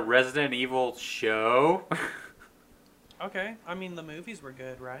making a Resident Evil show? Okay. I mean, the movies were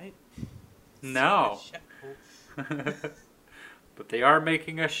good, right? No. But they are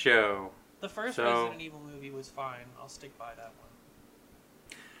making a show. The first Resident Evil movie was fine. I'll stick by that one.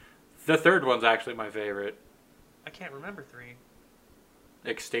 The third one's actually my favorite. I can't remember 3.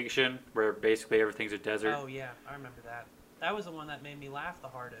 Extinction, where basically everything's a desert. Oh yeah, I remember that. That was the one that made me laugh the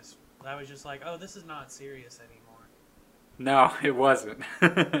hardest. I was just like, oh, this is not serious anymore. No, it wasn't.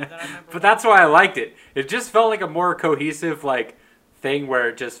 But that's why I liked it. It just felt like a more cohesive thing where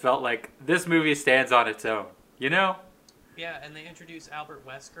it just felt like this movie stands on its own. You know? Yeah, and they introduced Albert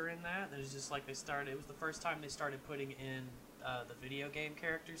Wesker in that. It was just like it was the first time they started putting in the video game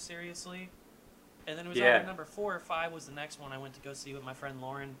characters seriously. And then it was either number 4 or 5 was the next one I went to go see with my friend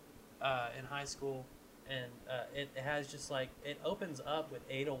Lauren in high school. And it has just it opens up with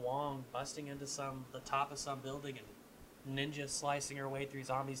Ada Wong busting into the top of some building and ninja slicing her way through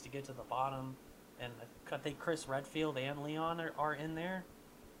zombies to get to the bottom. And I think Chris Redfield and Leon are in there.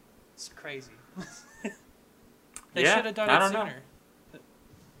 It's crazy. They should have done it sooner.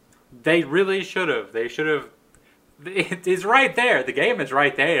 They really should have. They should have. It's right there. The game is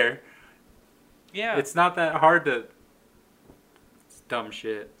right there. Yeah. It's not that hard to. It's dumb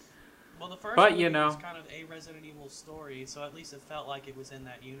shit. Well, the first movie was kind of a Resident Evil story, so at least it felt like it was in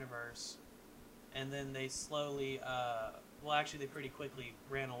that universe. And then they slowly, they pretty quickly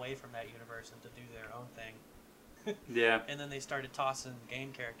ran away from that universe and to do their own thing. Yeah. And then they started tossing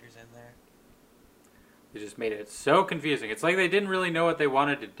game characters in there. They just made it so confusing. It's like they didn't really know what they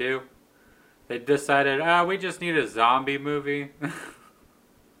wanted to do. They decided, we just need a zombie movie.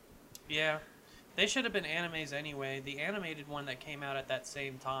 Yeah. They should have been animes anyway. The animated one that came out at that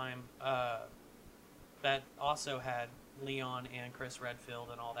same time, that also had Leon and Chris Redfield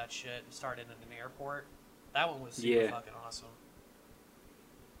and all that shit, started in an airport. That one was super fucking awesome.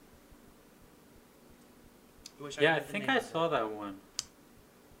 I think I saw that one.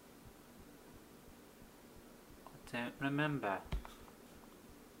 I don't remember.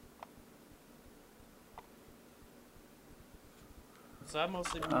 So I've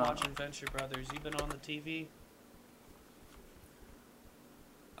mostly been watching Venture Brothers. You been on the TV?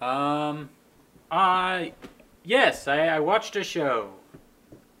 Yes, I watched a show.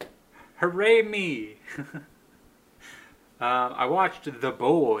 Hooray me! I watched The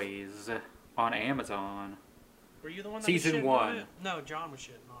Boys on Amazon. Were you the one that Season was shitting 1. on it? No, John was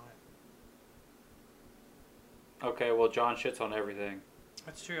shitting on it. Okay, well, John shits on everything.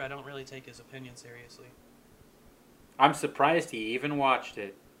 That's true. I don't really take his opinion seriously. I'm surprised he even watched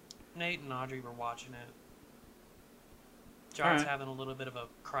it. Nate and Audrey were watching it. John's having a little bit of a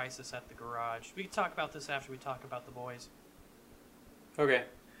crisis at the garage. We can talk about this after we talk about The Boys. Okay.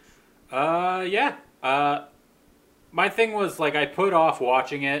 Yeah. My thing was, I put off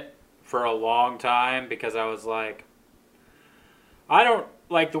watching it for a long time because I was like, I don't,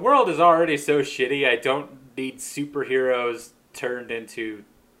 the world is already so shitty, I don't need superheroes turned into,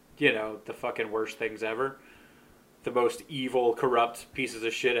 the fucking worst things ever. The most evil, corrupt pieces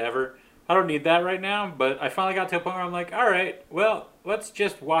of shit ever. I don't need that right now, but I finally got to a point where I'm like, alright, well, let's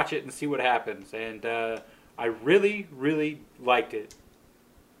just watch it and see what happens. And I really, really liked it.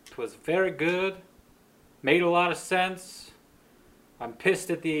 It was very good. Made a lot of sense. I'm pissed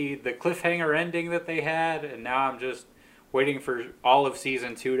at the cliffhanger ending that they had, and now I'm just waiting for all of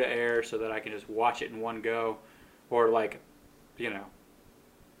Season 2 to air so that I can just watch it in one go. Or,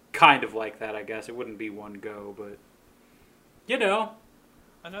 kind of like that, I guess. It wouldn't be one go, but... I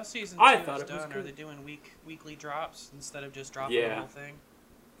know Season 2 is done. Are they doing weekly drops instead of just dropping the whole thing?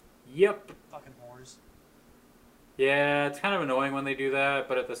 Yep. Fucking whores. Yeah, it's kind of annoying when they do that,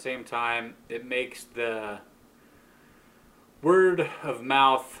 but at the same time, it makes the word of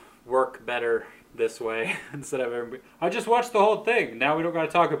mouth work better this way instead of everybody. I just watched the whole thing. Now we don't got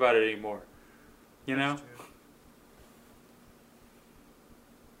to talk about it anymore. You know? That's true.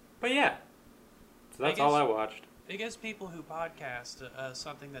 But yeah. So that's all I watched. It gives people who podcast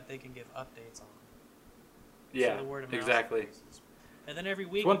something that they can give updates on. Yeah, So the word of mouth exactly. increases. And then every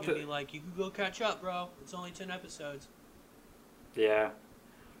week One you can be like, you can go catch up, bro. It's only 10 episodes. Yeah.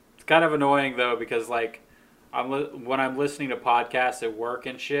 It's kind of annoying though because like when I'm listening to podcasts at work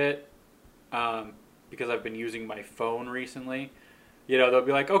and shit, because I've been using my phone recently, you know, they'll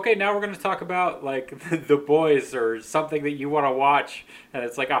be like, okay, now we're going to talk about like The Boys or something that you want to watch, and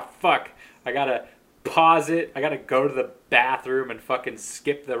it's like, oh fuck, I gotta pause it, I gotta go to the bathroom and fucking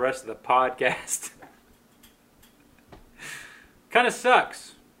skip the rest of the podcast. Kind of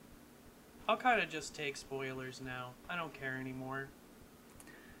sucks. I'll kind of just take spoilers now. I don't care anymore.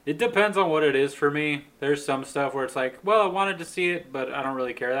 It depends on what it is for me. There's some stuff where it's like, well, I wanted to see it, but I don't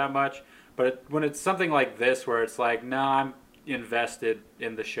really care that much. But when it's something like this where it's like, no, I'm invested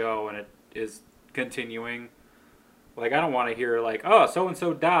in the show and it is continuing, like, I don't want to hear like, oh,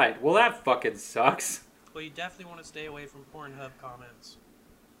 so-and-so died. Well, that fucking sucks. Well, you definitely want to stay away from Pornhub comments.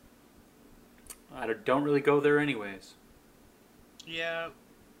 I don't really go there anyways. Yeah,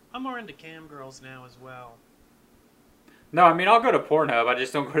 I'm more into cam girls now as well. No, I mean, I'll go to Pornhub. I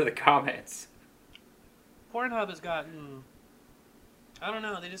just don't go to the comments. Pornhub has gotten... I don't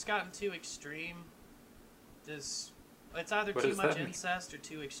know, they just gotten too extreme. It's either What too does much that mean? incest or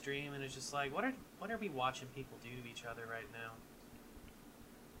too extreme, and it's just like, what are we watching people do to each other right now?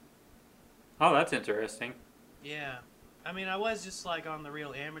 Oh, that's interesting. Yeah. I mean, I was just like on the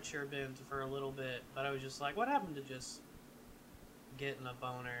real amateur binge for a little bit, but I was just like, what happened to just getting a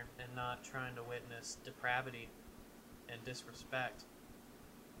boner and not trying to witness depravity and disrespect?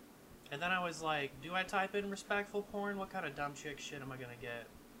 And then I was like, do I type in respectful porn? What kind of dumb chick shit am I gonna get?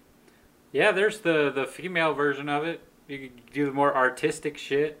 Yeah, there's the female version of it. You can do the more artistic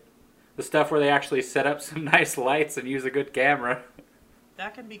shit. The stuff where they actually set up some nice lights and use a good camera.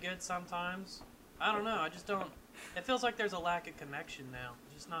 That can be good sometimes. I don't know. I just don't. It feels like there's a lack of connection now.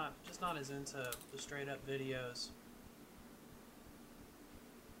 Just not as into the straight up videos.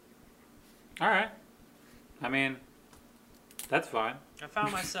 All right. I mean, that's fine. I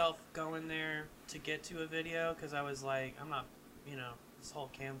found myself going there to get to a video because I was like, I'm not, this whole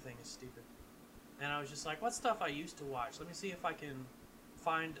cam thing is stupid. And I was just like, what stuff I used to watch? Let me see if I can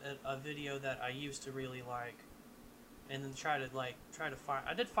find a video that I used to really like, and then try to find.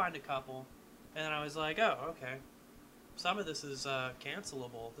 I did find a couple, and then I was like, oh, okay. Some of this is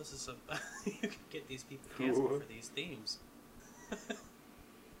cancelable. This is you can get these people canceled for these themes.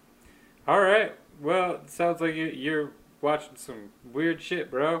 All right. Well, it sounds like you're watching some weird shit,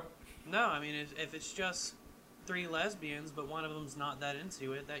 bro. No, I mean, if it's just 3 lesbians, but one of them's not that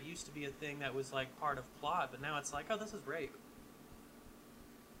into it, that used to be a thing that was like part of plot, but now it's like, oh, this is rape.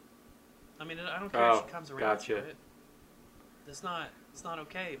 I mean, I don't care if she comes around to it. It's not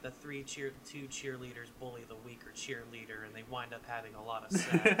okay if the 2 cheerleaders bully the weaker cheerleader and they wind up having a lot of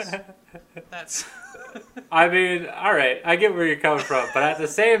sex. That's... I mean, all right, I get where you're coming from, but at the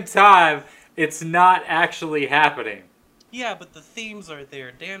same time, it's not actually happening. Yeah, but the themes are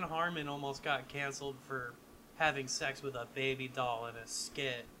there. Dan Harmon almost got canceled for having sex with a baby doll in a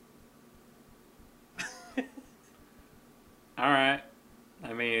skit. All right.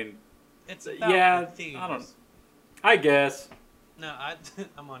 I mean, it's about the themes. I guess. No,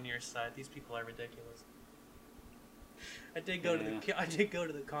 I'm on your side. These people are ridiculous. I did go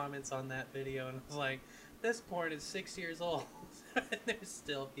to the comments on that video and I was like, this porn is 6 years old. And there's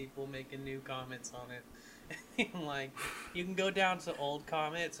still people making new comments on it. And like, you can go down to old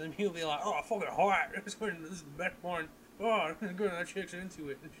comments and people be like, oh, fucking hot. This is the best porn. Oh, that chick's into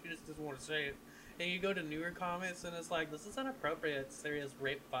it. And she just doesn't want to say it. And you go to newer comments and it's like, this is inappropriate, serious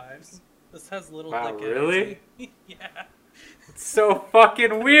rape vibes. This has little wow, dick really? energy. Yeah. It's so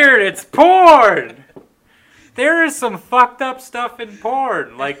fucking weird. It's porn. There is some fucked up stuff in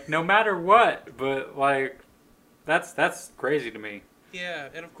porn, like no matter what. But like, that's crazy to me. Yeah,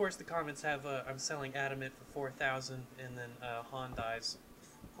 and of course the comments have I'm selling Adamant for $4,000, and then Honda's.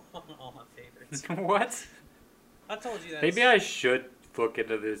 All my favorites. What? I told you that. Maybe I should look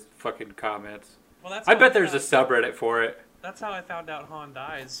into these fucking comments. Well, I bet there's a subreddit for it. That's how I found out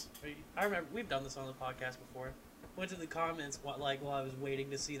Honda's. I remember we've done this on the podcast before. Went to the comments while I was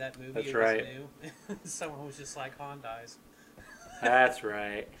waiting to see that movie. That's right. New. Someone was just like, Honda's. That's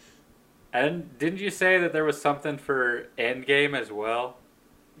right. And didn't you say that there was something for Endgame as well?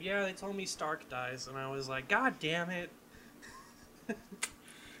 Yeah, they told me Stark dies, and I was like, God damn it.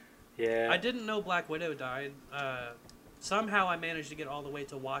 Yeah. I didn't know Black Widow died. Somehow I managed to get all the way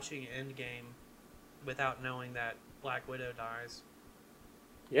to watching Endgame without knowing that Black Widow dies.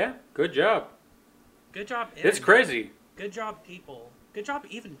 Yeah, good job. Good job. It's crazy. Good job, people. Good job,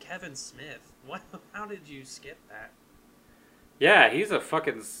 even Kevin Smith. What? How did you skip that? Yeah, he's a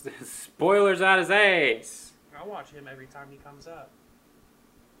fucking spoilers out his ass. I'll watch him every time he comes up.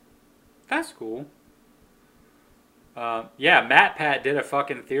 That's cool. Yeah, Matt Pat did a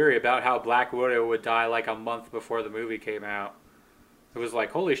fucking theory about how Black Widow would die like a month before the movie came out. It was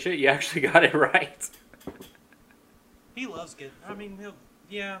like, holy shit, you actually got it right. He loves getting... I mean,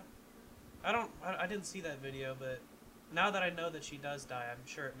 yeah. I didn't see that video, but now that I know that she does die, I'm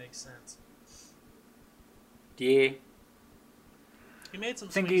sure it makes sense. Yeah. He made some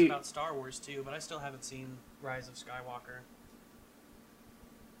swings about Star Wars, too, but I still haven't seen Rise of Skywalker.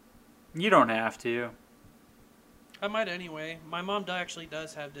 You don't have to. I might anyway. My mom actually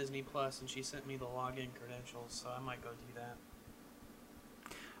does have Disney Plus, and she sent me the login credentials, so I might go do that.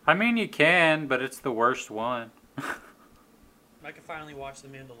 I mean, you can, but it's the worst one. I could finally watch The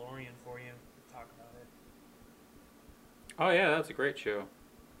Mandalorian for you and talk about it. Oh yeah, that's a great show.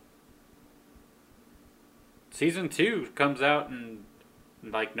 Season 2 comes out in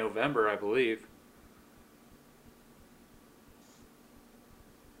like November, I believe.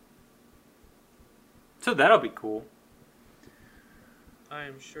 So that'll be cool. I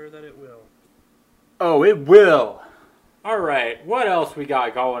am sure that it will. Oh, it will. All right, what else we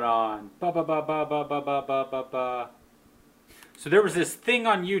got going on? So there was this thing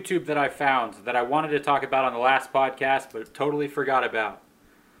on YouTube that I found that I wanted to talk about on the last podcast, but totally forgot about.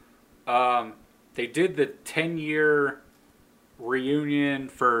 They did the 10-year reunion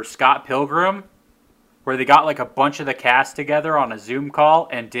for Scott Pilgrim, where they got like a bunch of the cast together on a Zoom call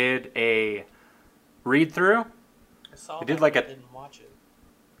and did a read-through. I saw they that, did like but I didn't watch it.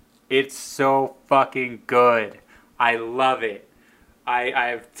 It's so fucking good. I love it.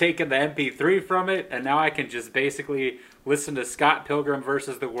 I've taken the MP3 from it, and now I can just basically listen to Scott Pilgrim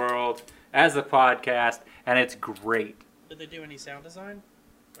versus the World as a podcast, and it's great. Did they do any sound design?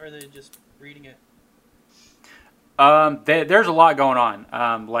 Or are they just reading it? There's a lot going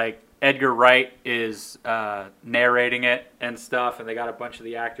on. Like, Edgar Wright is narrating it and stuff, and they got a bunch of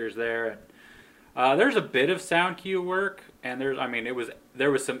the actors there. And there's a bit of sound cue work, and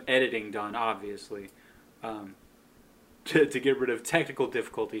there was some editing done, obviously, to get rid of technical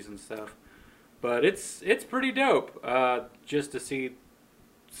difficulties and stuff. But it's pretty dope, just to see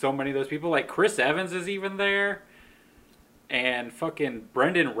so many of those people. Like, Chris Evans is even there, and fucking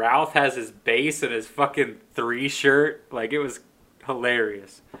Brendan Routh has his bass and his fucking 3 shirt. Like, it was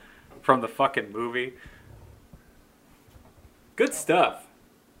hilarious from the fucking movie. Good stuff.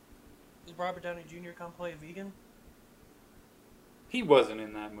 Did Robert Downey Jr. come play a vegan? He wasn't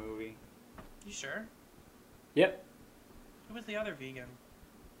in that movie. You sure? Yep. Who was the other vegan?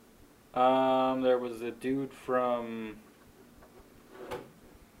 There was a dude from...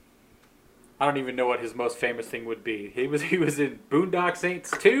 I don't even know what his most famous thing would be. He was in Boondock Saints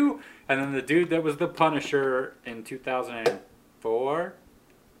 2, and then the dude that was the Punisher in 2004.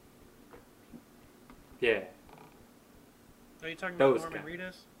 Yeah. Are you talking Those about Norman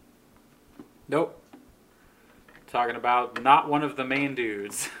guys. Reedus? Nope. Talking about not one of the main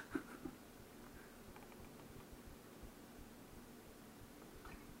dudes.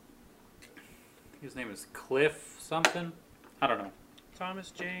 His name is Cliff something. I don't know.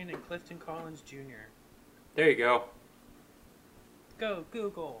 Thomas Jane and Clifton Collins Jr. There you go. Go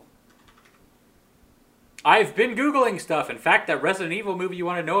Google. I've been Googling stuff. In fact, that Resident Evil movie you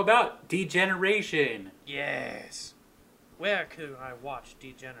want to know about? Degeneration. Yes. Where could I watch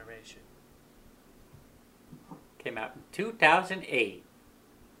Degeneration? Came out in 2008.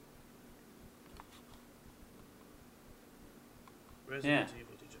 Resident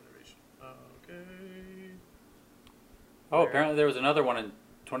Evil Degeneration. Okay. Oh, apparently there was another one in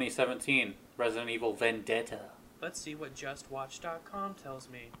 2017. Resident Evil Vendetta. Let's see what JustWatch.com tells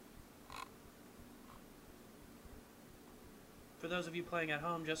me. For those of you playing at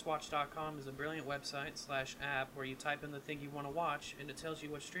home, JustWatch.com is a brilliant website/app where you type in the thing you want to watch and it tells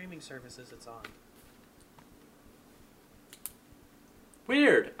you what streaming services it's on.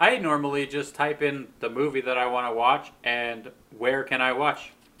 Weird. I normally just type in the movie that I want to watch and where can I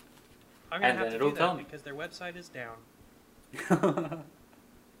watch. I'm going to have to do that because their website is down.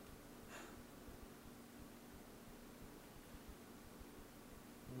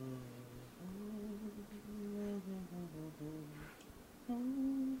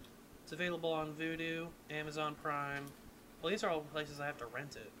 It's available on Vudu, Amazon Prime. Well, these are all places I have to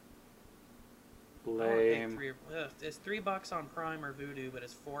rent it. Lame. It's $3 on Prime or Vudu, but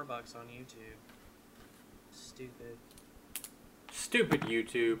it's $4 on YouTube. Stupid. Stupid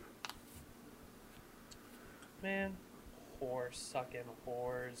YouTube. Man, whore sucking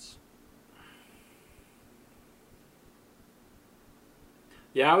whores.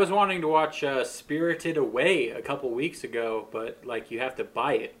 Yeah, I was wanting to watch Spirited Away a couple weeks ago, but like you have to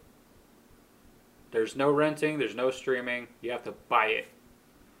buy it. There's no renting. There's no streaming. You have to buy it.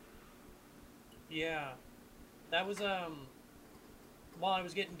 Yeah, that was while I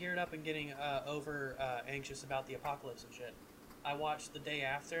was getting geared up and getting over anxious about the apocalypse and shit. I watched The Day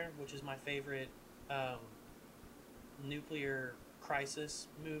After, which is my favorite nuclear crisis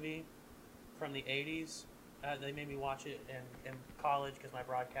movie from the 80s. They made me watch it in college because my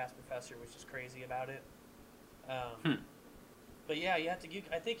broadcast professor was just crazy about it. But yeah, you have to.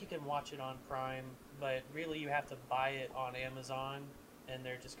 I think you can watch it on Prime, but really you have to buy it on Amazon, and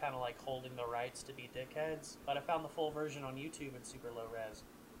they're just kind of like holding the rights to be dickheads. But I found the full version on YouTube in super low res.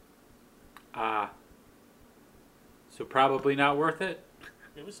 So probably not worth it?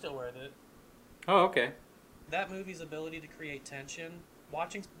 It was still worth it. Oh, okay. That movie's ability to create tension,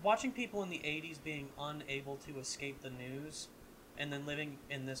 watching people in the 80s being unable to escape the news, and then living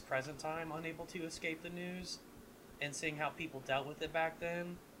in this present time unable to escape the news, and seeing how people dealt with it back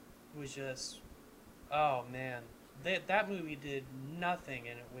then, was just, oh man. That movie did nothing,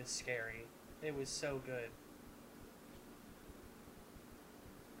 and it was scary. It was so good.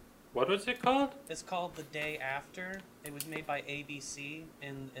 What was it called? It's called The Day After. It was made by ABC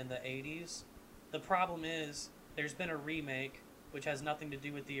in the 80s. The problem is, there's been a remake, which has nothing to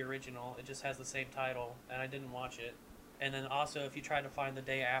do with the original. It just has the same title, and I didn't watch it. And then also, if you try to find The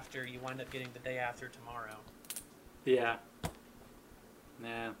Day After, you wind up getting The Day After Tomorrow. Yeah.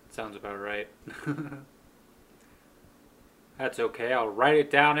 Nah, sounds about right. That's okay, I'll write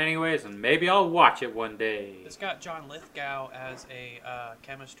it down anyways, and maybe I'll watch it one day. It's got John Lithgow as a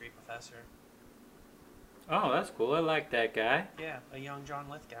chemistry professor. Oh, that's cool. I like that guy. Yeah, a young John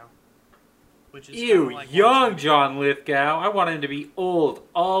Lithgow. Which is Ew, like young John Lithgow. I want him to be old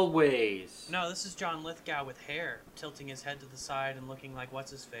always. No, this is John Lithgow with hair, tilting his head to the side and looking like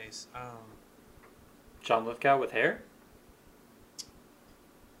what's-his-face. John Lithgow with hair?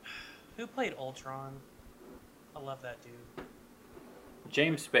 Who played Ultron? I love that dude.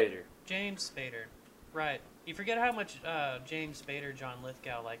 James Spader. James Spader. Right. You forget how much James Spader John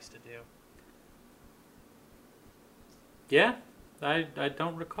Lithgow likes to do. Yeah? I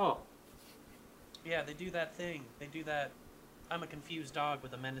don't recall. Yeah, they do that thing. They do that I'm a confused dog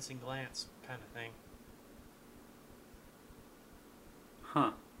with a menacing glance kind of thing.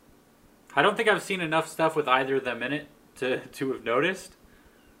 Huh. I don't think I've seen enough stuff with either of them in it to have noticed.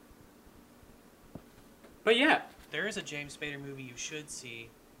 But yeah. There is a James Spader movie you should see.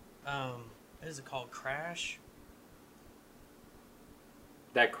 What is it called? Crash?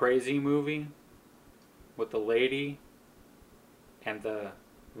 That crazy movie with the lady and the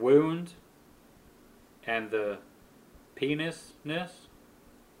wound and the penisness?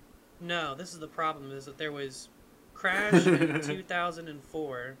 No, this is the problem, is that there was Crash in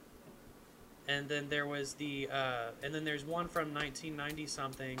 2004, and then there was and then there's one from 1990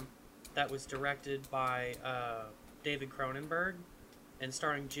 something that was directed by David Cronenberg and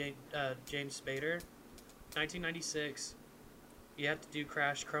starring James Spader. 1996. You have to do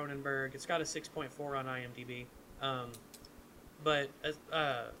Crash Cronenberg. It's got a 6.4 on IMDb. But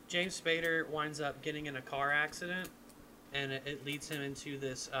James Spader winds up getting in a car accident, and it leads him into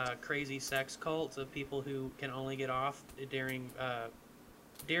this crazy sex cult of people who can only get off during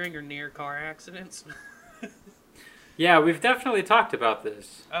or near car accidents. Yeah, we've definitely talked about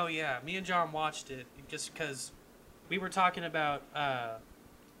this. Oh yeah, me and John watched it just because we were talking about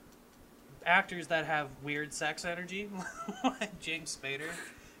actors that have weird sex energy, like James Spader.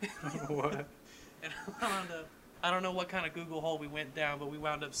 What? And I don't know what kind of Google hole we went down, but we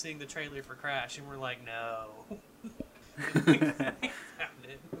wound up seeing the trailer for Crash, and we're like, no. We found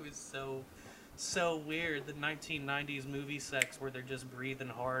it. It was so weird. The 1990s movie sex where they're just breathing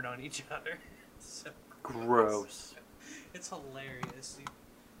hard on each other. It's so gross. It's hilarious.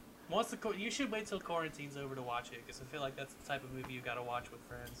 You should wait till quarantine's over to watch it, because I feel like that's the type of movie you gotta watch with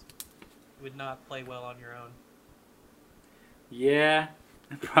friends. It would not play well on your own. Yeah,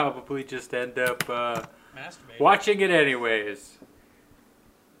 probably just end up Masturbating. watching it anyways.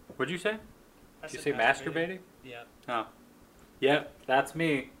 What'd you say? I Did you said say masturbating? Yeah. Oh. Yep, that's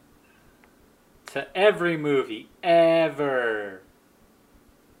me. To every movie ever.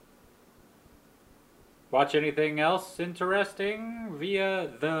 Watch anything else interesting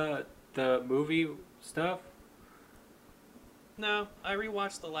via the movie stuff? No, I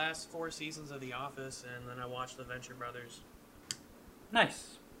rewatched the last 4 seasons of The Office, and then I watched The Venture Brothers.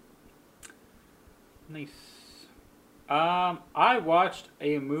 Nice. I watched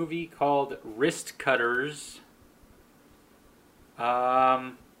a movie called Wrist Cutters.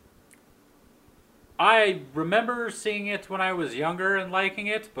 I remember seeing it when I was younger and liking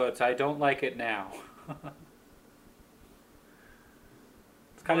it, but I don't like it now.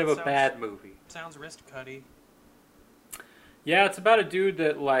 It's kind of a bad movie. Sounds wrist-cutty. Yeah, it's about a dude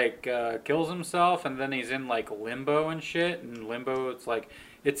that, like, kills himself, and then he's in, like, limbo and shit. And limbo, it's like...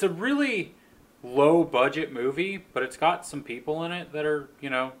 It's a really low-budget movie, but it's got some people in it that are, you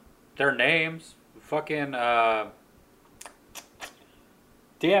know, their names. Fucking, damn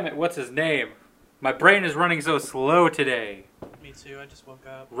it, what's his name? My brain is running so slow today. Me too, I just woke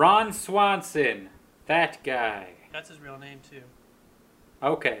up. Ron Swanson. That guy. That's his real name, too.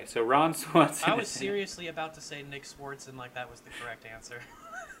 Okay, so Ron Swanson. I was seriously about to say Nick Swartzen like that was the correct answer.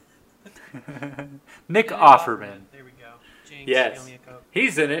 Nick Offerman. There we go. Jinx, yes,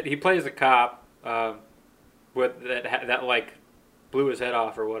 he's in it. He plays a cop with that like blew his head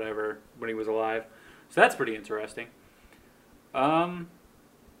off or whatever when he was alive. So that's pretty interesting. But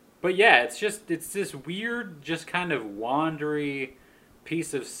yeah, it's this weird, just kind of wandery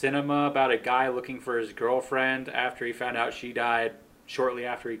piece of cinema about a guy looking for his girlfriend after he found out she died shortly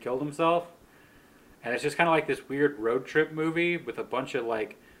after he killed himself. And it's just kind of like this weird road trip movie with a bunch of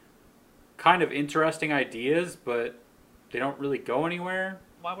like kind of interesting ideas, but they don't really go anywhere.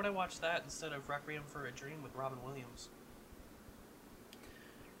 Why would I watch that instead of Requiem for a Dream with Robin Williams?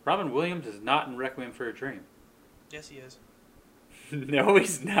 Robin Williams is not in Requiem for a Dream. Yes, he is. No,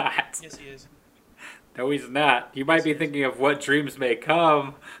 he's not. Yes, he is. No, he's not. You might be thinking of What Dreams May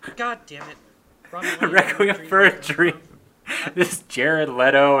Come. God damn it. Requiem for a Dream. This Jared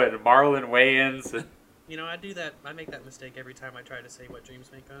Leto and Marlon Wayans. You know, I do that. I make that mistake every time I try to say What Dreams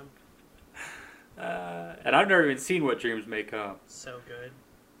May Come. And I've never even seen What Dreams May Come. So good.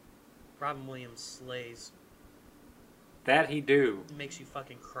 Robin Williams slays. That he do. It makes you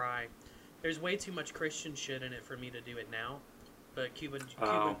fucking cry. There's way too much Christian shit in it for me to do it now. But Cuba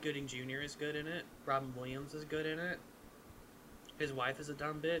Gooding Jr. is good in it. Robin Williams is good in it. His wife is a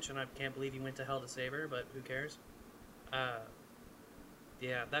dumb bitch, and I can't believe he went to hell to save her, but who cares?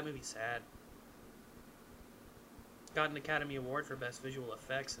 Yeah, that movie's sad. Got an Academy Award for Best Visual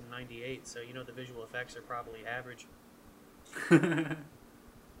Effects in '98, so you know the visual effects are probably average.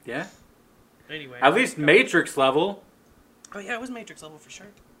 Yeah. Anyway. At least Matrix level. Oh yeah, it was Matrix level for sure.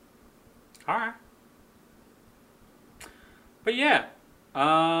 Alright. But yeah.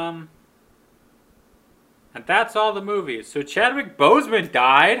 And that's all the movies. So Chadwick Boseman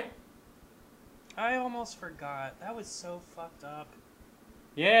died. I almost forgot. That was so fucked up.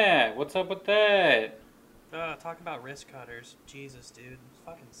 Yeah, what's up with that? Talk about wrist cutters. Jesus, dude. It's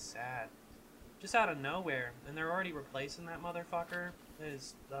fucking sad. Just out of nowhere. And they're already replacing that motherfucker.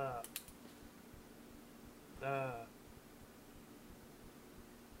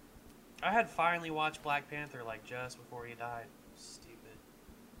 I had finally watched Black Panther, like, just before he died. Stupid.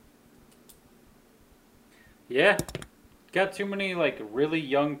 Yeah. Got too many, like, really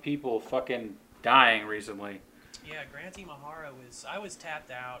young people fucking dying recently. Yeah, Grant Imahara I was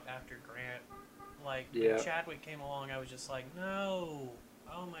tapped out after Grant. Like, yeah. When Chadwick came along, I was just like, no.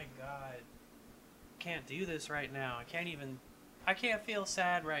 Oh my god. Can't do this right now. I can't feel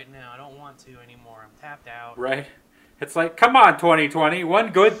sad right now. I don't want to anymore. I'm tapped out. Right. It's like, come on, 2020.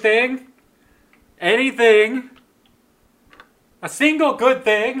 One good thing. Anything. A single good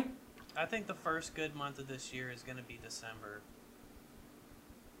thing. I think the first good month of this year is going to be December.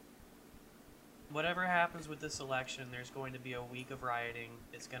 Whatever happens with this election, there's going to be a week of rioting.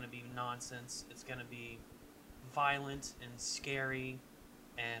 It's going to be nonsense. It's going to be violent and scary.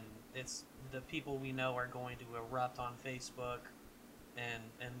 And it's the people we know are going to erupt on Facebook.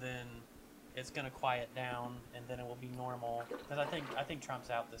 And then it's going to quiet down. And then it will be normal. Because I think Trump's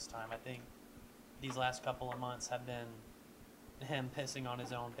out this time. I think these last couple of months have been him pissing on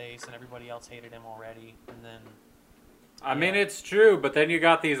his own base. And everybody else hated him already. And then... I mean, it's true, but then you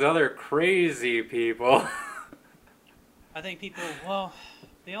got these other crazy people. I think people, well,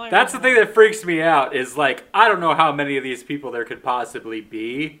 that's the thing that freaks me out, is like, I don't know how many of these people there could possibly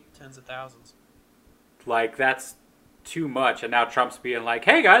be. Tens of thousands. Like, that's too much, and now Trump's being like,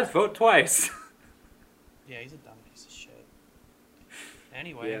 hey guys, vote twice. Yeah, he's a dumb piece of shit.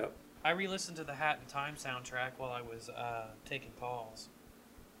 Anyway, yeah. I re-listened to the Hat in Time soundtrack while I was taking calls.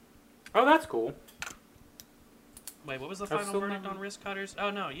 Oh, that's cool. Wait, what was the final verdict on wrist cutters?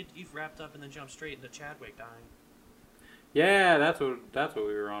 Oh no, you've wrapped up and then jumped straight into Chadwick dying. Yeah, that's what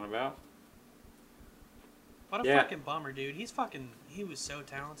we were on about. What a fucking bummer, dude. He was so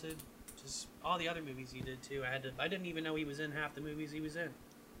talented. Just all the other movies he did too. I didn't even know he was in half the movies he was in.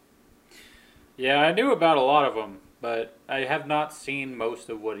 Yeah, I knew about a lot of them, but I have not seen most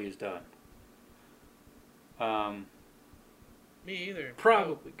of what he's done. Me either.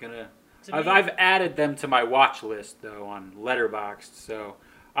 Probably gonna. I've added them to my watch list, though, on Letterboxd, so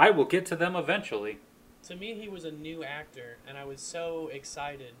I will get to them eventually. To me, he was a new actor, and I was so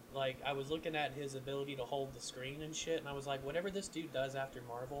excited. Like, I was looking at his ability to hold the screen and shit, and I was like, whatever this dude does after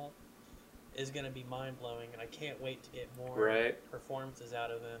Marvel is going to be mind-blowing, and I can't wait to get more performances out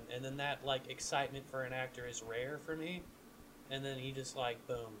of him. And then that, like, excitement for an actor is rare for me. And then he just, like,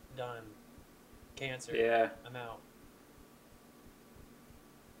 boom, done. Cancer. Yeah. I'm out.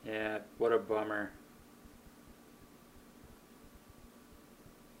 Yeah, what a bummer.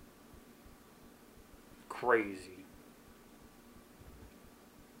 Crazy.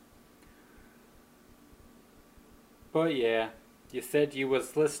 But yeah, you said you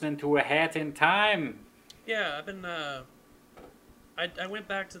was listening to A Hat in Time. Yeah, I've been, I went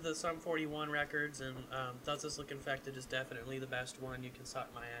back to the Sum 41 records, and Does This Look Infected is definitely the best one. You can suck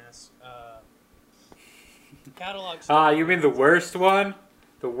my ass. Catalog. You mean the worst one?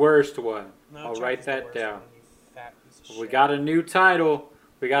 The worst one. No, I'll Chuck write is the that worst down. one, you fat piece of We shit. got a new title.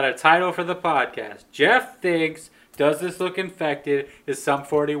 We got a title for the podcast. Jeff thinks Does This Look Infected is Sum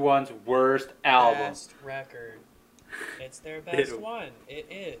 41's worst album. Best record. It's their best one. It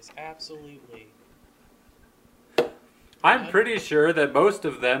is, absolutely. I'm pretty sure that most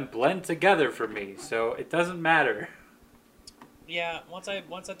of them blend together for me, so it doesn't matter. Yeah, once I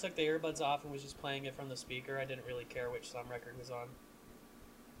took the earbuds off and was just playing it from the speaker, I didn't really care which Sum record was on.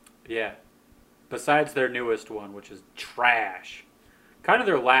 Yeah. Besides their newest one, which is trash. Kind of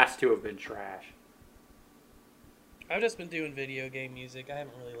their last two have been trash. I've just been doing video game music. I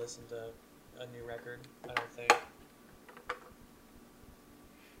haven't really listened to a new record, I don't think.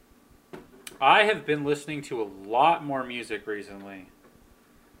 I have been listening to a lot more music recently.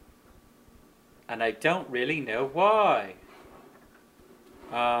 And I don't really know why.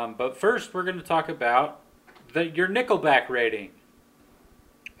 But first, we're going to talk about your Nickelback rating.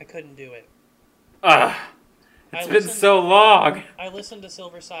 I couldn't do it. It's been so long. I listened to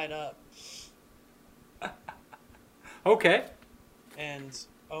Silver Side Up. Okay. And,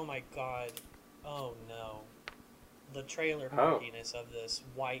 oh my god. Oh no. The trailer parkiness of this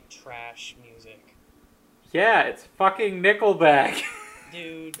white trash music. Yeah, it's fucking Nickelback.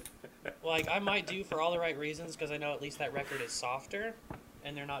 Dude, like, I might do For All the Right Reasons, because I know at least that record is softer,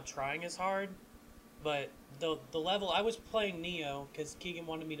 and they're not trying as hard. But the level, I was playing Neo, because Keegan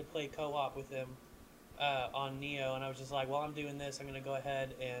wanted me to play co-op with him on Neo, and I was just like, well, I'm doing this, I'm going to go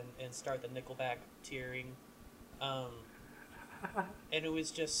ahead and start the Nickelback tiering. And it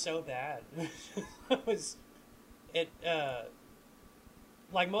was just so bad.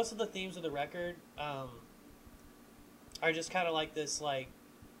 Like, most of the themes of the record are just kind of like this, like,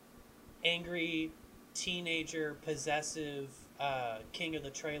 angry teenager, possessive king of the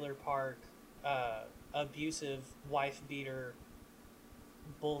trailer park, abusive wife beater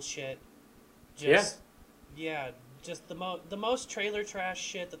bullshit. Just the most trailer trash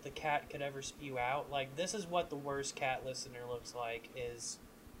shit that the cat could ever spew out. Like, this is what the worst cat listener looks like, is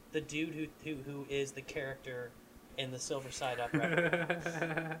the dude who is the character in the Silver Side Up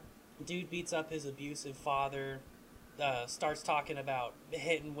record. Dude beats up his abusive father, starts talking about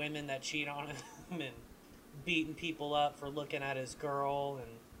hitting women that cheat on him and beating people up for looking at his girl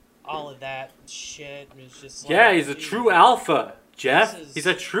and all of that shit. It's just like, he's a true alpha, Jeff. He's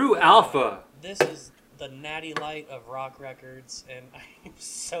a true alpha. This is the Natty Light of rock records, and I'm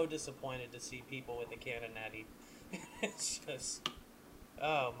so disappointed to see people with a can of Natty. It's just,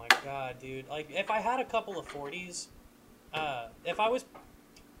 oh my god, dude. Like, if I had a couple of 40s, I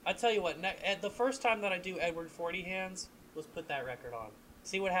tell you what, the first time that I do Edward 40 hands, let's put that record on.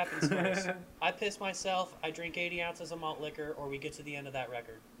 See what happens first. I piss myself, I drink 80 ounces of malt liquor, or we get to the end of that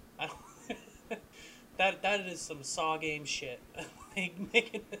record. I don't that is some Saw game shit. Like,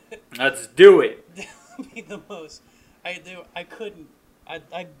 making Let's do it. be the most. I couldn't. I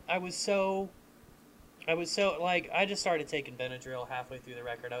was so like, I just started taking Benadryl halfway through the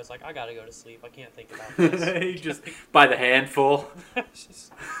record. I was like, I gotta go to sleep. I can't think about this. You just by the handful.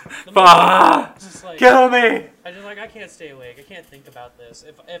 Just like, kill me. I can't stay awake. I can't think about this.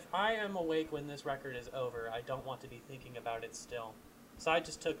 If I am awake when this record is over, I don't want to be thinking about it still. So I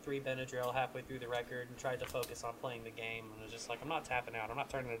just took 3 Benadryl halfway through the record and tried to focus on playing the game. And I was just like, I'm not tapping out. I'm not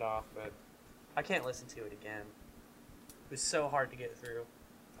turning it off. But I can't listen to it again. It was so hard to get through.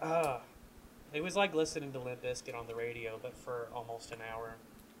 It was like listening to Limp Bizkit on the radio, but for almost an hour.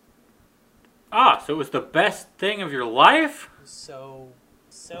 So it was the best thing of your life? It was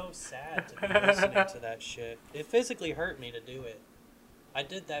so sad to be listening to that shit. It physically hurt me to do it. I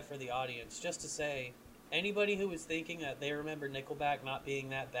did that for the audience, just to say, anybody who was thinking that they remember Nickelback not being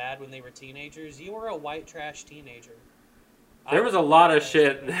that bad when they were teenagers, you were a white trash teenager. There was a lot of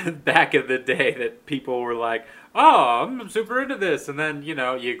shit back in the day that people were like, oh, I'm super into this. And then, you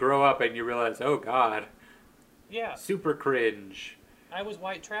know, you grow up and you realize, oh, God. Yeah. Super cringe. I was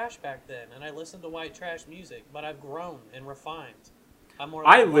white trash back then, and I listened to white trash music, but I've grown and refined.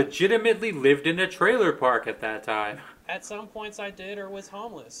 I legitimately lived in a trailer park at that time. At some points I did or was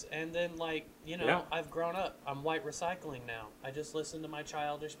homeless. And then, like, you know, Yeah. I've grown up. I'm white recycling now. I just listen to my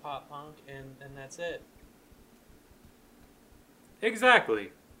childish pop punk, and that's it.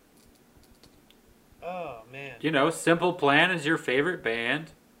 Exactly. Oh, man. You know, Simple Plan is your favorite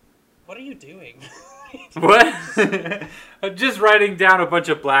band. What are you doing? What? I'm just writing down a bunch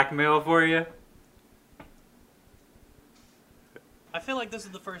of blackmail for you. I feel like this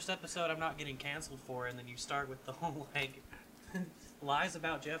is the first episode I'm not getting canceled for, and then you start with the whole, like, lies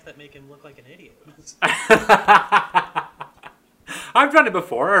about Jeff that make him look like an idiot. I've done it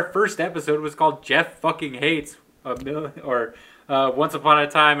before. Our first episode was called Jeff Fucking Hates Once Upon a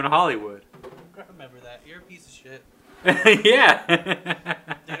Time in Hollywood. I remember that. You're a piece of shit. Yeah.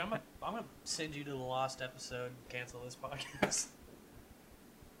 Dude, I'm gonna send you to the lost episode and cancel this podcast.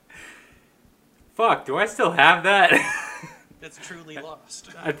 Fuck, do I still have that? It's truly lost.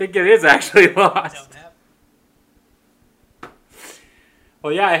 I think it is actually lost. Don't have.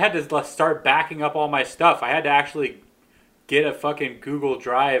 Well, yeah, I had to start backing up all my stuff. I had to actually get a fucking Google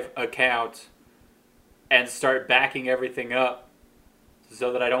Drive account and start backing everything up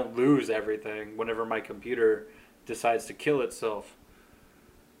so that I don't lose everything whenever my computer decides to kill itself.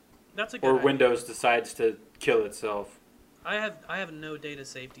 That's a good Or idea. Windows decides to kill itself. I have no data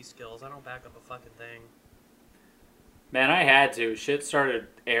safety skills. I don't back up a fucking thing. Man, I had to. Shit started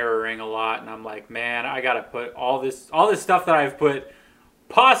erroring a lot, and I'm like, man, I gotta put all this stuff that I've put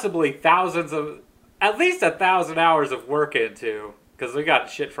possibly at least 1,000 hours of work into, because we got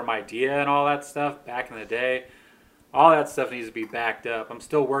shit from Idea and all that stuff back in the day. All that stuff needs to be backed up. I'm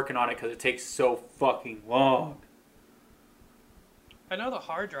still working on it because it takes so fucking long. I know the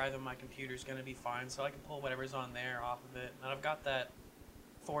hard drive in my computer is going to be fine, so I can pull whatever's on there off of it. And I've got that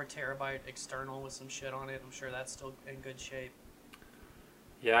 4 terabyte external with some shit on it. I'm sure that's still in good shape.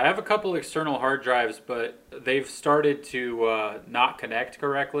 Yeah, I have a couple external hard drives, but they've started to not connect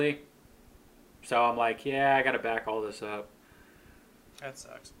correctly. So I'm like, yeah, I gotta back all this up. That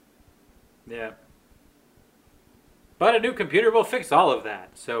sucks. Yeah. But a new computer will fix all of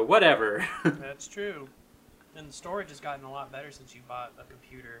that, so whatever. That's true. And the storage has gotten a lot better since you bought a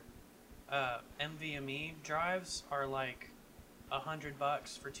computer. NVMe drives are like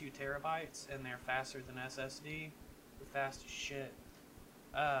 $100 for 2 terabytes, and they're faster than SSD. They're fast as shit.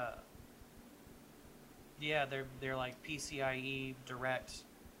 Yeah, they're like PCIe direct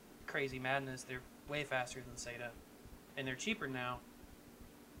crazy madness. They're way faster than SATA, and they're cheaper now.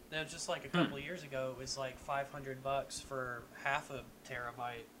 Now, just like a couple of years ago, it was like $500 for half a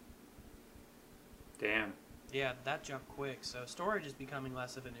terabyte. Damn. Yeah, that jumped quick. So storage is becoming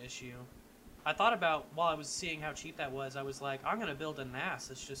less of an issue. I thought about, while I was seeing how cheap that was, I was like, I'm going to build a NAS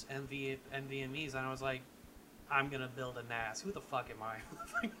that's just NVMEs. And I was like, I'm going to build a NAS. Who the fuck am I?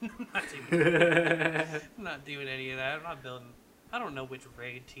 I'm not doing any of that. I'm not building. I don't know which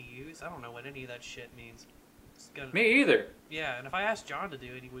RAID to use. I don't know what any of that shit means. Me either. Yeah, and if I asked John to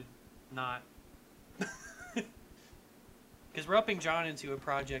do it, he would not. Because roping John into a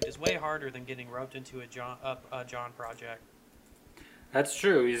project is way harder than getting roped into a John project. That's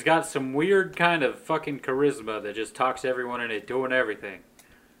true. He's got some weird kind of fucking charisma that just talks everyone into doing everything.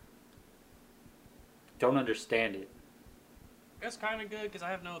 Don't understand it. That's kind of good because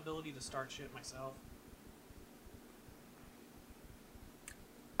I have no ability to start shit myself.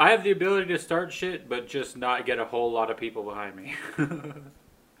 I have the ability to start shit, but just not get a whole lot of people behind me.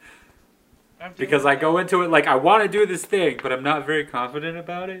 Because I go into it like, I want to do this thing, but I'm not very confident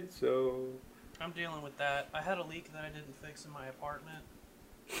about it, so... I'm dealing with that. I had a leak that I didn't fix in my apartment.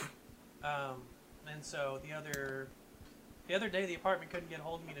 And so the other day, the apartment couldn't get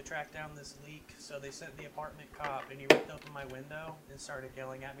hold of me to track down this leak, so they sent the apartment cop, and he ripped open my window and started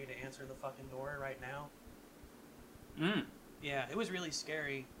yelling at me to answer the fucking door right now. Yeah, it was really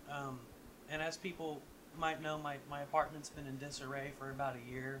scary. And as people might know, my apartment's been in disarray for about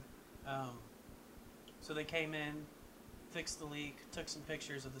a year. So they came in, fixed the leak, took some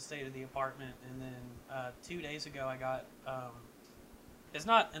pictures of the state of the apartment, and then 2 days ago I got, it's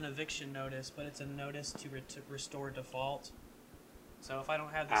not an eviction notice, but it's a notice to restore default. So if I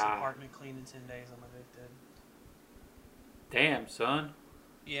don't have this apartment cleaned in 10 days, I'm evicted. Damn, son.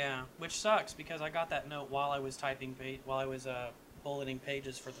 Yeah, which sucks because I got that note while I was bulleting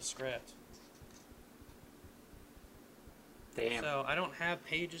pages for the script. Damn. So I don't have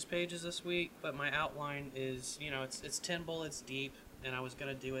pages this week, but my outline is, it's 10 bullets deep, and I was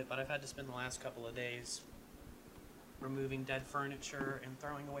going to do it, but I've had to spend the last couple of days removing dead furniture and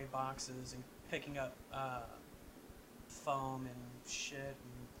throwing away boxes and picking up foam and shit.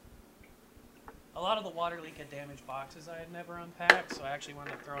 And a lot of the water leak had damaged boxes I had never unpacked, so I actually wound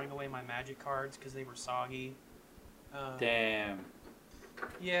up throwing away my magic cards because they were soggy. Damn.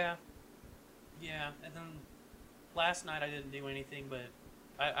 Yeah. And then last night I didn't do anything, but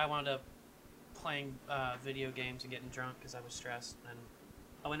I wound up playing video games and getting drunk because I was stressed. And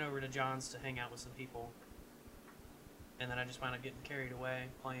I went over to John's to hang out with some people. And then I just wound up getting carried away,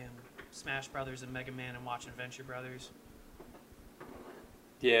 playing Smash Brothers and Mega Man and watching Venture Brothers.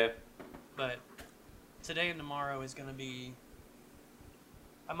 Yeah. But today and tomorrow is going to be...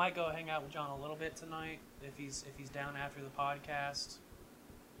 I might go hang out with John a little bit tonight if he's down after the podcast.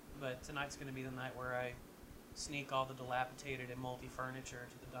 But tonight's going to be the night where I sneak all the dilapidated and moldy furniture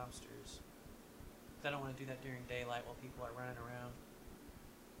to the dumpsters. I don't want to do that during daylight while people are running around.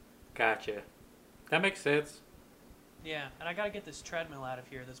 Gotcha. That makes sense. Yeah, and I gotta get this treadmill out of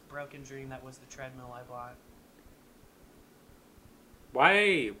here, this broken dream that was the treadmill I bought.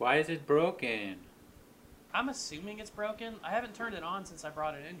 Why? Why is it broken? I'm assuming it's broken. I haven't turned it on since I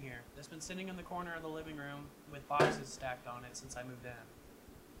brought it in here. It's been sitting in the corner of the living room with boxes stacked on it since I moved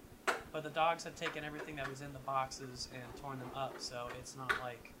in. But the dogs have taken everything that was in the boxes and torn them up, so it's not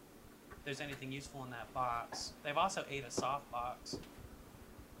like there's anything useful in that box. They've also ate a soft box.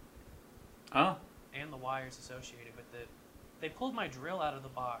 Oh. And the wires associated with it. They pulled my drill out of the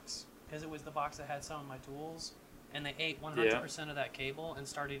box because it was the box that had some of my tools, and they ate 100% of that cable and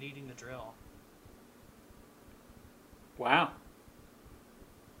started eating the drill. Wow.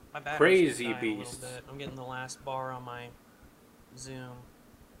 My battery's Crazy dying beasts. a little bit. I'm getting the last bar on my Zoom.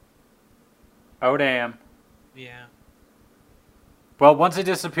 Oh, damn. Yeah. Well, once it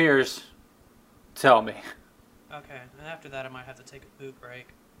disappears, tell me. Okay, and after that I might have to take a poop break.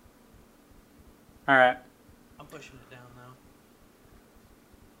 Alright. I'm pushing it down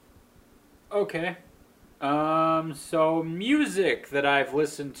now. Okay. So music that I've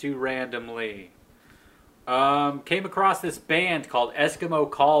listened to randomly. Came across this band called Eskimo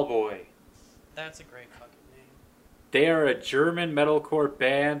Callboy. That's a great fucking name. They are a German metalcore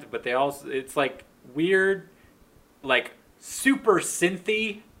band, but they also, it's like weird, like super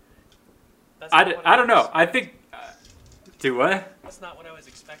synthy. I don't know. I think, do what? That's not what I was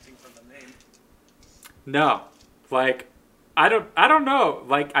expecting from the name. No, like, I don't know.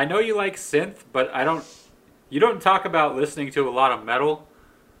 Like, I know you like synth, but you don't talk about listening to a lot of metal,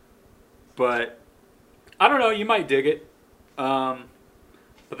 but I don't know, you might dig it. But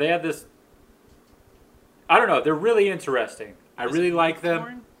they have this, I don't know, they're really interesting. I really like them.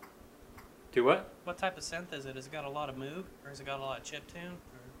 Horn? Do what? What type of synth is it? Has it got a lot of Moog? Or has it got a lot of chiptune?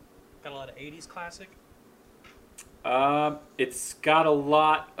 Or got a lot of 80s classic? It's got a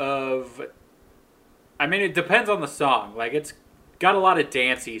lot of, I mean, it depends on the song. Like, it's got a lot of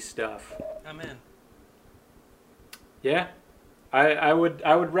dancey stuff. I'm in. Yeah? I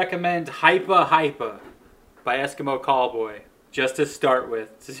would recommend Hypa by Eskimo Callboy, just to start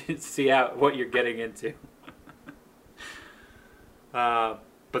with, to see what you're getting into.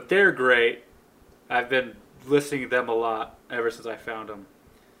 But they're great. I've been listening to them a lot ever since I found them.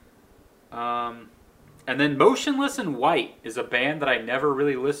 And then Motionless in White is a band that I never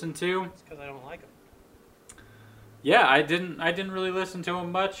really listened to. It's because I don't like them. Yeah, I didn't really listen to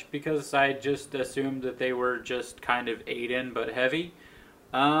them much because I just assumed that they were just kind of 8-in but heavy.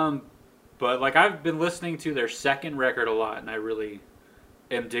 But like I've been listening to their second record a lot, and I really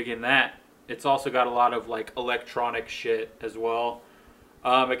am digging that. It's also got a lot of like electronic shit as well.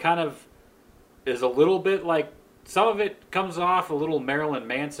 It kind of is a little bit like, some of it comes off a little Marilyn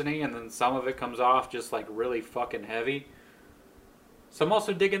Manson-y, and then some of it comes off just like really fucking heavy. So I'm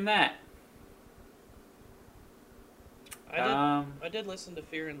also digging that. I did listen to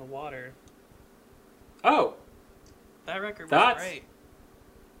Fear in the Water. Oh. That record was great.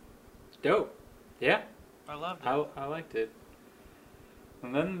 Dope. Yeah. I loved it. I liked it.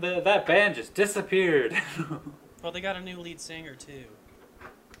 And then that band just disappeared. Well, they got a new lead singer, too.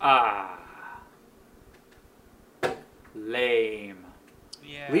 Ah. Lame.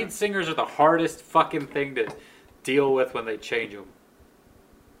 Yeah. Lead singers are the hardest fucking thing to deal with when they change them.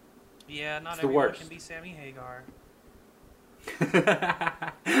 Yeah, not It's the everyone worst. can be Sammy Hagar.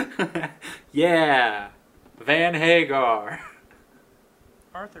 Yeah. Van Hagar.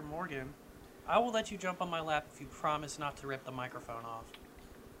 Arthur Morgan, I will let you jump on my lap if you promise not to rip the microphone off.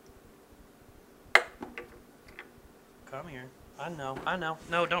 Come here. I know.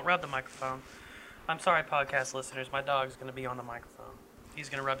 No, don't rub the microphone. I'm sorry, podcast listeners. My dog's gonna be on the microphone. He's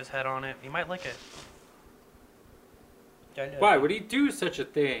gonna rub his head on it. He might lick it. Why would he do such a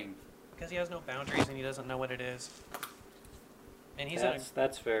thing? Because he has no boundaries and he doesn't know what it is. And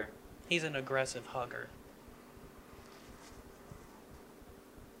That's fair. He's an aggressive hugger.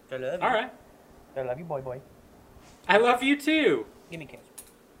 I love you. All right. I love you, boy. I love you too. Give me a kiss.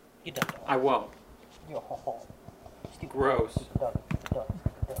 You done. I won't. You're Gross. Done.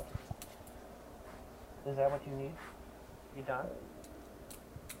 Is that what you need? You done?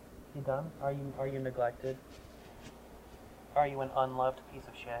 You done? Are you neglected? Are you an unloved piece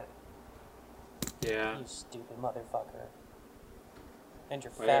of shit? Yeah. You stupid motherfucker. And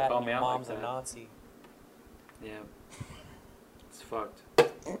you're Why you gotta fat call and me your out like mom's a that? Nazi. Yeah. It's fucked.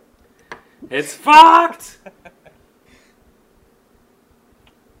 It's fucked!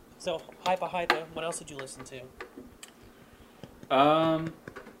 So, Hypa, what else did you listen to?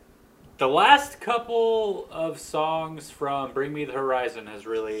 The last couple of songs from Bring Me the Horizon has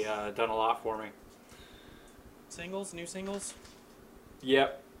really done a lot for me. Singles? New singles?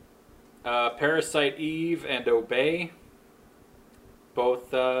 Yep. Parasite Eve and Obey.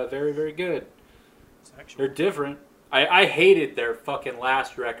 Both very, very good. They're different. I hated their fucking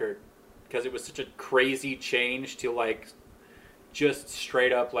last record because it was such a crazy change to like just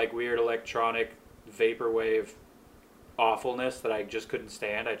straight up like weird electronic vaporwave awfulness that I just couldn't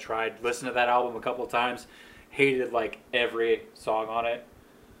stand. I tried listening to that album a couple of times, hated like every song on it.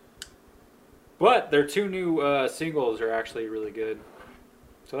 But their two new singles are actually really good,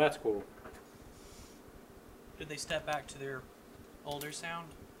 so that's cool. Did they step back to their older sound?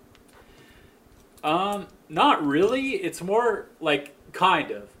 Not really. It's more like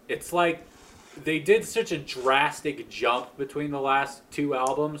kind of. It's like they did such a drastic jump between the last two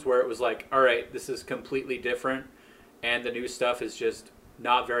albums where it was like, all right, this is completely different, and the new stuff is just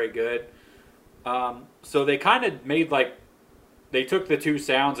not very good. So they kind of made like, they took the two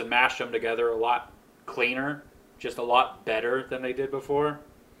sounds and mashed them together a lot cleaner, just a lot better than they did before.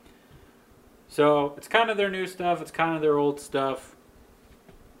 So it's kind of their new stuff. It's kind of their old stuff.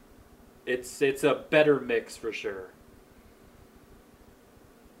 It's a better mix for sure.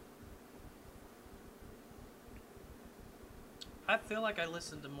 I feel like I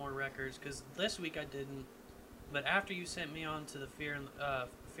listened to more records because this week I didn't. But after you sent me on to the Fear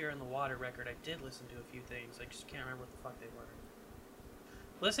in the Water record, I did listen to a few things. I just can't remember what the fuck they were.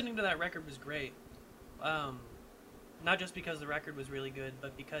 Listening to that record was great. Not just because the record was really good,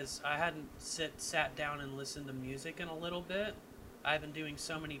 but because I hadn't sat down and listened to music in a little bit. I've been doing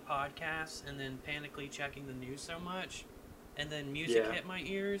so many podcasts and then panically checking the news so much, and then music hit my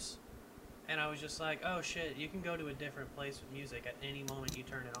ears, and I was just like, oh shit, you can go to a different place with music at any moment you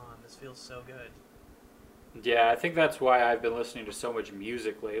turn it on. This feels so good. Yeah, I think that's why I've been listening to so much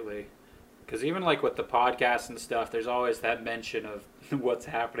music lately. Because even like with the podcasts and stuff, there's always that mention of what's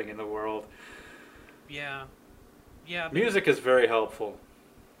happening in the world. Yeah. Music is very helpful.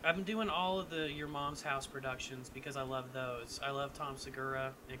 I've been doing all of the Your Mom's House productions because I love those. I love Tom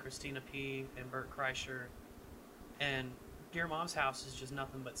Segura and Christina P. and Bert Kreischer. And Your Mom's House is just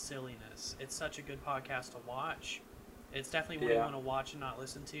nothing but silliness. It's such a good podcast to watch. It's definitely one you want to watch and not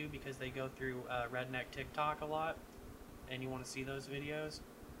listen to because they go through redneck TikTok a lot. And you want to see those videos.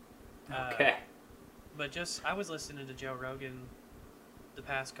 Okay. But I was listening to Joe Rogan the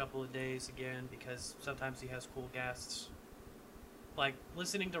past couple of days again because sometimes he has cool guests. Like,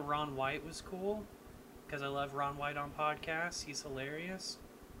 listening to Ron White was cool, because I love Ron White on podcasts. He's hilarious,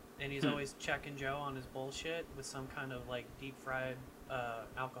 and he's always checking Joe on his bullshit with some kind of, like, deep-fried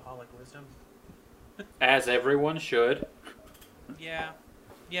alcoholic wisdom. As everyone should. Yeah,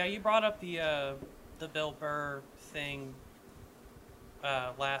 you brought up the Bill Burr thing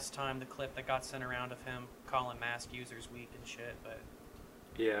last time, the clip that got sent around of him calling mask users weak and shit, but...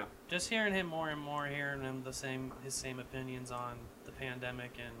 Yeah. Just hearing him more and more, hearing him his same opinions on the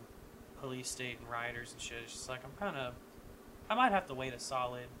pandemic and police state and rioters and shit. It's just like I might have to wait a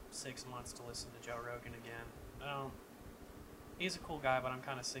solid 6 months to listen to Joe Rogan again. He's a cool guy, but I'm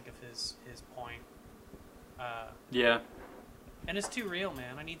kind of sick of his point. Yeah. And it's too real,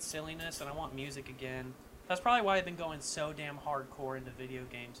 man. I need silliness and I want music again. That's probably why I've been going so damn hardcore into video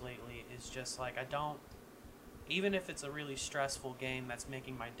games lately. Is just like even if it's a really stressful game that's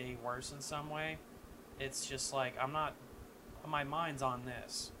making my day worse in some way, it's just like, my mind's on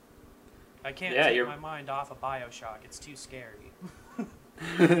this. I can't take my mind off of BioShock. It's too scary.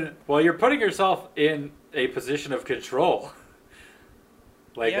 Well, you're putting yourself in a position of control.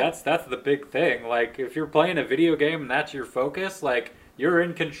 Like, that's the big thing. Like, if you're playing a video game and that's your focus, like, you're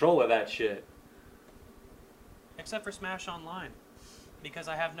in control of that shit. Except for Smash Online. because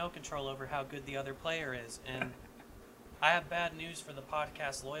I have no control over how good the other player is. And I have bad news for the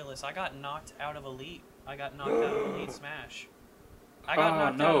podcast loyalists. I got knocked out of Elite. I got knocked out of Elite Smash. I got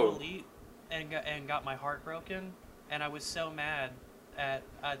knocked out of Elite and got my heart broken. And I was so mad at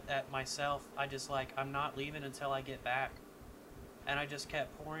myself. I just I'm not leaving until I get back. And I just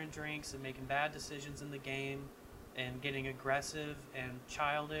kept pouring drinks and making bad decisions in the game and getting aggressive and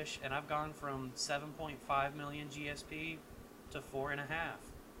childish. And I've gone from 7.5 million GSP to 4.5.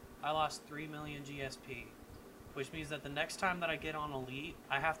 I lost 3 million GSP, which means that the next time that I get on Elite,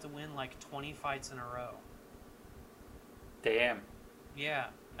 I have to win 20 fights in a row. Damn. Yeah,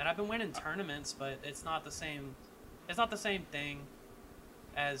 and I've been winning tournaments, but it's not the same. It's not the same thing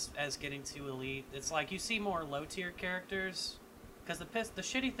as getting to Elite. It's you see more low tier characters, because the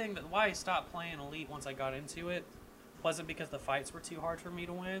shitty thing that why I stopped playing Elite once I got into it wasn't because the fights were too hard for me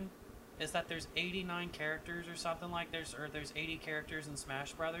to win. Is that there's 89 characters or something there's 80 characters in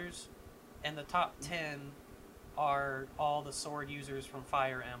Smash Brothers, and the top 10 are all the sword users from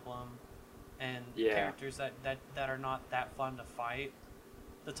Fire Emblem and characters that are not that fun to fight.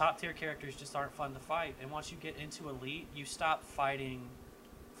 The top tier characters just aren't fun to fight, and once you get into Elite, you stop fighting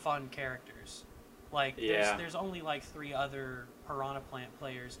fun characters. There's only 3 other Piranha Plant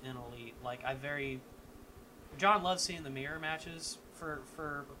players in Elite. John loves seeing the mirror matches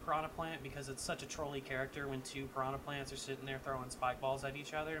for Piranha Plant because it's such a trolly character when 2 Piranha Plants are sitting there throwing spike balls at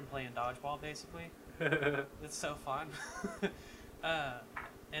each other and playing dodgeball, basically. It's so fun.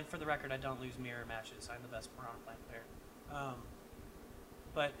 And for the record, I don't lose mirror matches. I'm the best Piranha Plant player.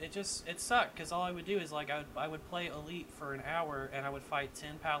 But it sucked because all I would do is I would play Elite for an hour and I would fight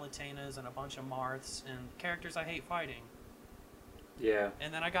 10 Palutinas and a bunch of Marths and characters I hate fighting. Yeah.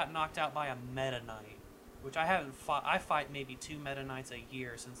 And then I got knocked out by a Meta Knight, which I haven't fought. I fight maybe 2 Meta Knights a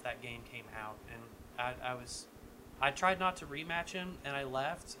year since that game came out, and I tried not to rematch him, and I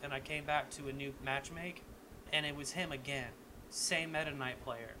left, and I came back to a new matchmake, and it was him again, same Meta Knight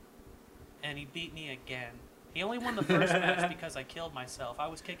player, and he beat me again. He only won the first match because I killed myself. I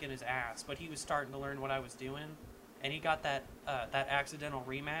was kicking his ass, but he was starting to learn what I was doing, and he got that accidental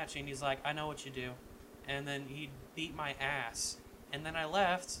rematch, and he's like, I know what you do, and then he beat my ass, and then I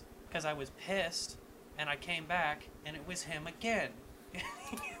left because I was pissed, and I came back, and it was him again.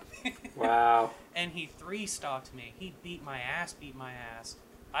 Wow. And he 3-stocked me. He beat my ass.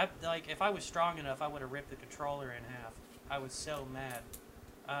 If I was strong enough, I would have ripped the controller in half. I was so mad.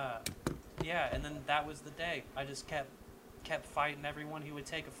 Yeah, and then that was the day. I just kept fighting everyone who would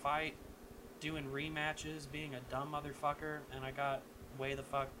take a fight, doing rematches, being a dumb motherfucker, and I got way the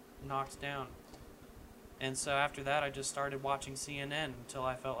fuck knocked down. And so after that, I just started watching CNN until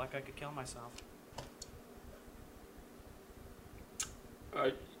I felt like I could kill myself.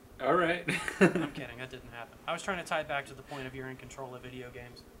 All right. I'm kidding. That didn't happen. I was trying to tie it back to the point of you're in control of video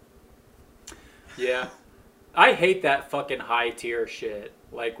games. Yeah. I hate that fucking high tier shit.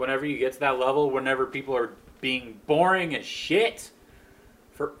 Whenever you get to that level, whenever people are being boring as shit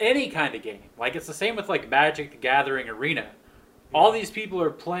for any kind of game. It's the same with Magic the Gathering Arena. All these people are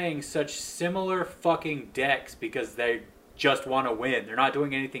playing such similar fucking decks because they just want to win. They're not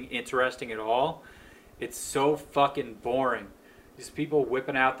doing anything interesting at all. It's so fucking boring. These people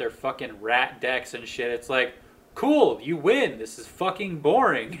whipping out their fucking rat decks and shit. It's cool, you win. This is fucking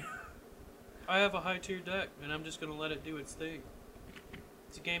boring. I have a high tier deck, and I'm just going to let it do its thing.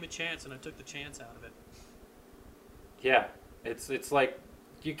 It's a game of chance, and I took the chance out of it. Yeah, it's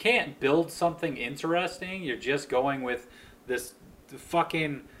you can't build something interesting. You're just going with this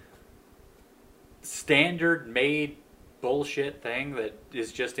fucking standard made bullshit thing that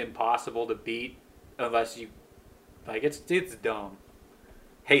is just impossible to beat unless you it's dumb.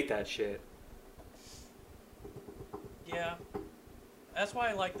 Hate that shit. Yeah. That's why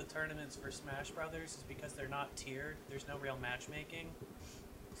I like the tournaments for Smash Brothers, is because they're not tiered. There's no real matchmaking.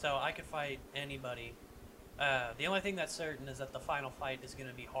 So I could fight anybody. The only thing that's certain is that the final fight is going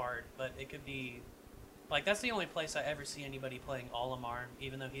to be hard, but it could be... that's the only place I ever see anybody playing Olimar,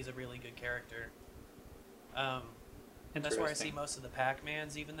 even though he's a really good character. That's where I see most of the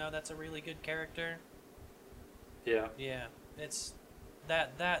Pac-Mans, even though that's a really good character. Yeah. Yeah. It's...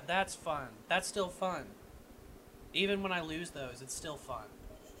 That's fun. That's still fun. Even when I lose those, it's still fun.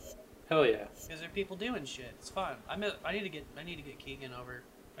 Hell yeah. Because there are people doing shit. It's fun. I need to get Keegan over.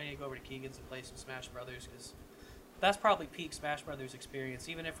 I need to go over to Keegan's and play some Smash Brothers, because that's probably peak Smash Brothers experience.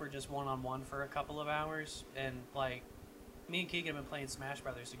 Even if we're just one-on-one for a couple of hours, and me and Keegan have been playing Smash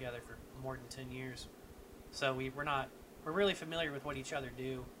Brothers together for more than 10 years, so we're really familiar with what each other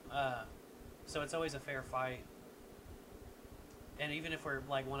do. So it's always a fair fight. And even if we're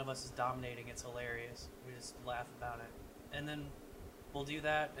one of us is dominating, it's hilarious. We just laugh about it. And then We'll do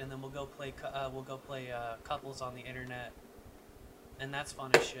that, and then we'll go play couples on the internet, and that's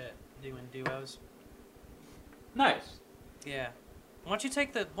fun as shit. Doing duos. Nice. Yeah. Once you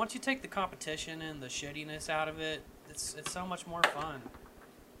take the competition and the shittiness out of it, it's so much more fun.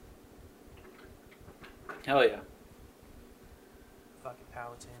 Hell yeah. Fucking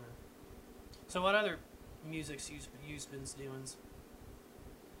Palatana. So what other music's you've been doing?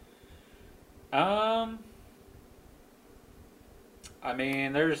 I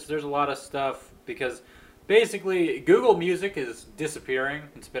mean, there's a lot of stuff because basically Google Music is disappearing.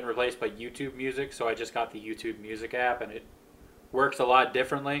 It's been replaced by YouTube Music, so I just got the YouTube Music app, and it works a lot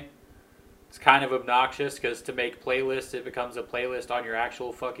differently. It's kind of obnoxious because to make playlists, it becomes a playlist on your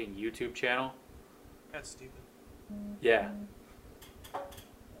actual fucking YouTube channel. That's stupid. Yeah.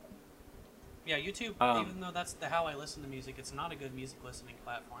 Yeah, YouTube, even though that's how I listen to music, it's not a good music listening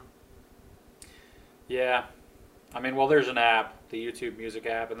platform. Yeah. I mean, well, there's an app, the YouTube Music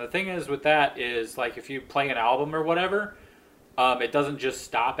app, and the thing is with that is, like, if you play an album or whatever, it doesn't just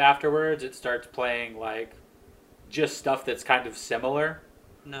stop afterwards. It starts playing, like, just stuff that's kind of similar.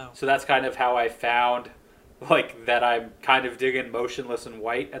 No. So that's kind of how I found, like, that I'm kind of digging Motionless in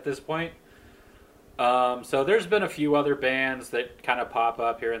White at this point. So there's been a few other bands that kind of pop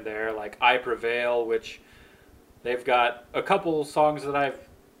up here and there, like I Prevail, which they've got a couple songs that I've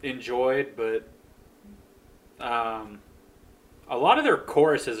enjoyed, but a lot of their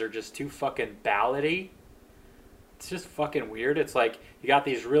choruses are just too fucking ballady. It's just fucking weird. It's like you got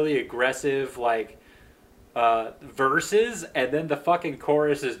these really aggressive, like, verses, and then the fucking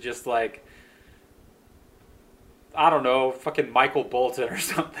chorus is just like, I don't know, fucking Michael Bolton or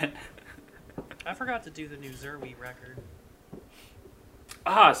something. I forgot to do the new Zerwi record.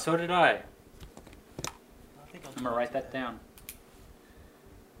 Ah, so did I. I'm going to write that down.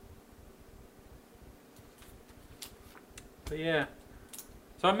 But yeah.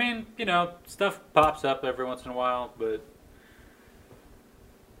 So, I mean, you know, stuff pops up every once in a while, but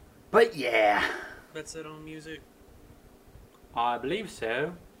yeah. That's it on music? I believe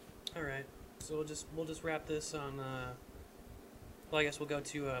so. Alright. So we'll just wrap this on, well, I guess we'll go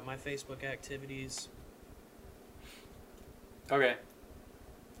to my Facebook activities. Okay.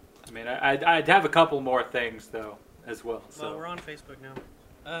 I mean, I'd have a couple more things, though, as well. So. Well, we're on Facebook now.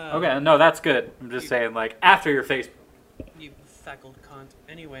 Okay, no, that's good. I'm just saying, like, after your Facebook. You feckled cunt.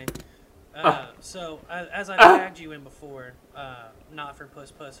 Anyway, so, as I tagged you in before, Not for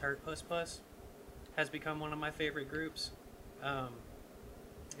Puss Puss, Hurt Puss Puss has become one of my favorite groups.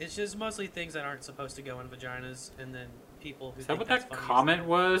 It's just mostly things that aren't supposed to go in vaginas, and then people who Is that think what that funny comment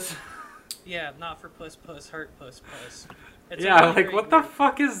was? Yeah, Not for Puss Puss, Hurt Puss Puss. It's yeah, really like, what the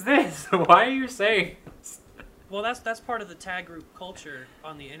fuck is this? Why are you saying this? Well, that's part of the tag group culture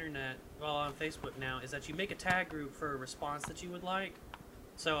on the internet, well, on Facebook now, is that you make a tag group for a response that you would like.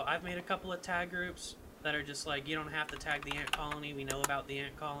 So I've made a couple of tag groups that are just like, you don't have to tag the ant colony, we know about the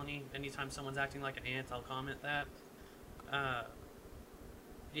ant colony. Anytime someone's acting like an ant, I'll comment that.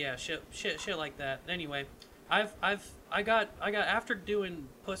 Yeah, shit like that. Anyway, I got after doing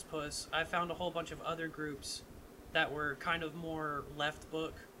Puss Puss, I found a whole bunch of other groups that were kind of more left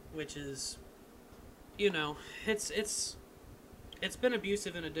book, which is, you know, it's been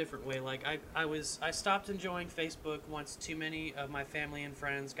abusive in a different way. Like I stopped enjoying Facebook once too many of my family and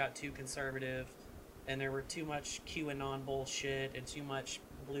friends got too conservative, and there were too much QAnon bullshit and too much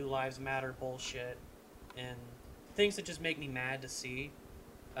Blue Lives Matter bullshit and things that just make me mad to see.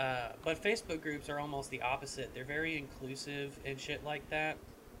 But Facebook groups are almost the opposite. They're very inclusive and shit like that.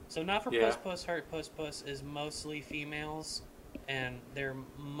 So Not for Puss Puss, Hurt Puss Puss is mostly females, and they're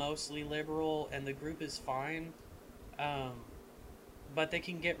mostly liberal, and the group is fine. But they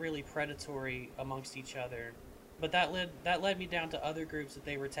can get really predatory amongst each other. But that led me down to other groups that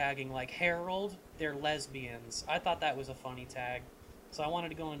they were tagging, like Herald, they're lesbians. I thought that was a funny tag, so I wanted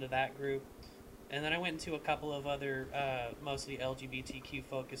to go into that group. And then I went into a couple of other, mostly LGBTQ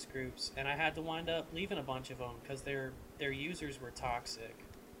focused groups, and I had to wind up leaving a bunch of them because their users were toxic.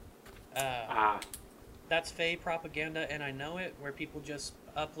 That's fake propaganda, and I know it, where people just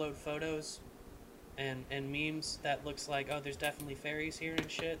upload photos and memes that looks like, oh, there's definitely fairies here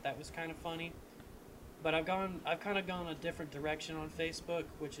and shit. That was kind of funny. But I've kind of gone a different direction on Facebook,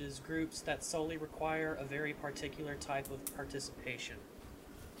 which is groups that solely require a very particular type of participation.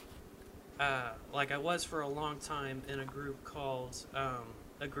 Like I was for a long time in a group called,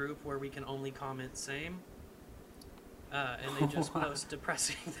 a group where we can only comment same. And they just post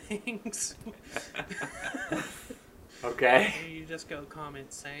depressing things. Okay. And you just go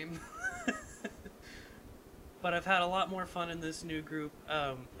comment same. But I've had a lot more fun in this new group,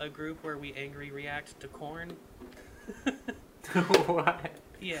 a group where we angry react to corn. What?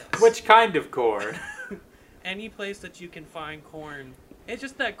 Yes. Which kind of corn? Any place that you can find corn. It's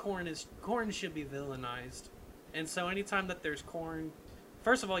just that corn should be villainized. And so anytime that there's corn,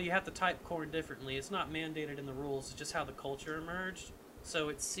 first of all, you have to type corn differently. It's not mandated in the rules. It's just how the culture emerged. So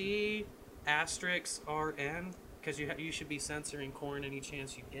it's C***RN, because you should be censoring corn any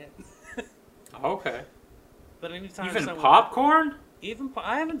chance you get. Okay. But anytime even popcorn?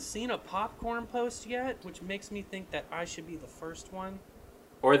 I haven't seen a popcorn post yet, which makes me think that I should be the first one.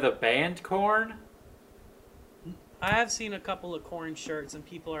 Or the band corn? I have seen a couple of corn shirts, and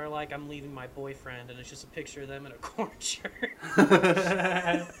people are like, I'm leaving my boyfriend, and it's just a picture of them in a corn shirt.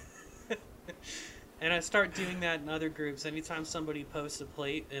 And I start doing that in other groups. Anytime somebody posts a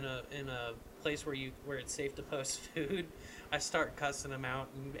plate in a place where it's safe to post food, I start cussing them out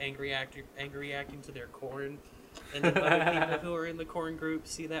and angry acting to their corn. And then other people who are in the corn group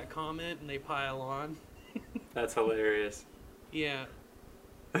see that comment, and they pile on. That's hilarious. Yeah.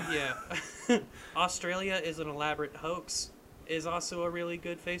 Yeah. Australia is an elaborate hoax is also a really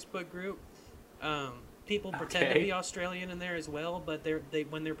good Facebook group. People pretend to be Australian in there as well, but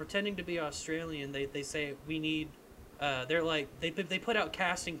when they're pretending to be Australian, they say we need they're like they put out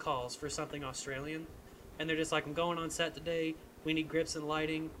casting calls for something Australian, and they're just like, I'm going on set today, we need grips and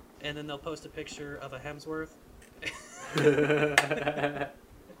lighting, and then they'll post a picture of a Hemsworth.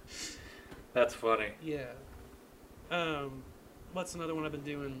 That's funny. Yeah. What's another one I've been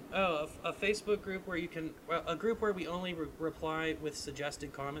doing? Oh, a Facebook group where a group where we only reply with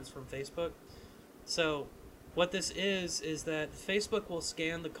suggested comments from Facebook. So, what this is that Facebook will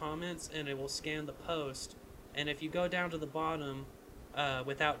scan the comments and it will scan the post. And if you go down to the bottom,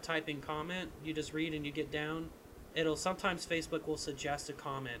 without typing comment, you just read and you get down. Sometimes Facebook will suggest a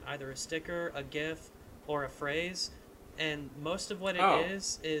comment, either a sticker, a GIF, or a phrase. And most of what it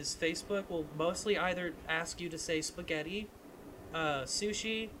is Facebook will mostly either ask you to say spaghetti,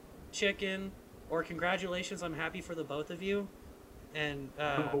 sushi, chicken, or congratulations, I'm happy for the both of you. And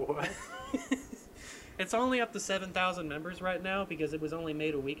What? it's only up to 7,000 members right now because it was only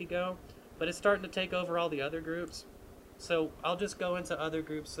made a week ago, but it's starting to take over all the other groups. So I'll just go into other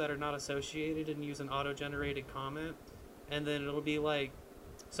groups that are not associated and use an auto-generated comment, and then it'll be like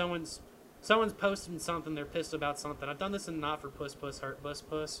someone's posting something, they're pissed about something. I've done this in Not for Puss Puss Hurt Puss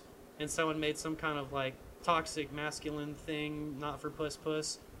Puss, and someone made some kind of like toxic masculine thing, Not for Puss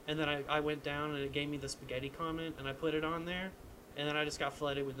Puss, and then I went down and it gave me the spaghetti comment, and I put it on there, and then I just got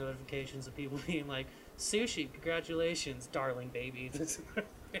flooded with notifications of people being like, sushi, congratulations, darling baby.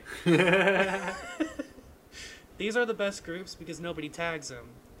 These are the best groups because nobody tags them.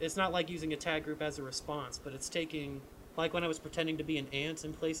 It's not like using a tag group as a response, but it's taking, like when I was pretending to be an ant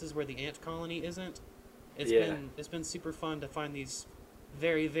in places where the ant colony isn't. It's been super fun to find these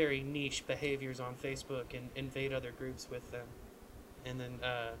very, very niche behaviors on Facebook and invade other groups with them. And then,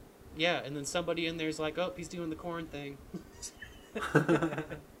 and then somebody in there's like, oh, he's doing the corn thing. I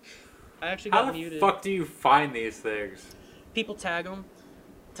actually got muted. How the fuck do you find these things? People tag them.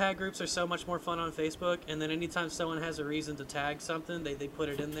 Tag groups are so much more fun on Facebook, and then anytime someone has a reason to tag something, they put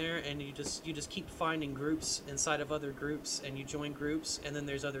it in there, and you just keep finding groups inside of other groups, and you join groups, and then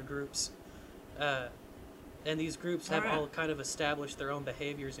there's other groups. And these groups have all kind of established their own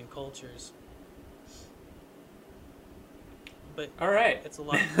behaviors and cultures. But it's a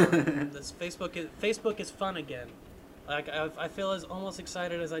lot of fun. Facebook is fun again. Like I feel as almost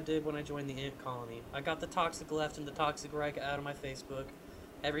excited as I did when I joined the ant colony. I got the toxic left and the toxic right out of my Facebook.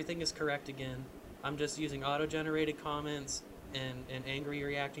 Everything is correct again. I'm just using auto-generated comments and angry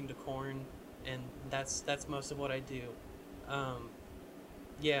reacting to corn, and that's most of what I do.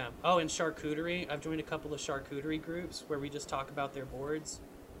 Yeah. Oh, and charcuterie. I've joined a couple of charcuterie groups where we just talk about their boards.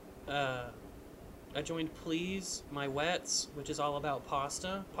 I joined Please, My Wets, which is all about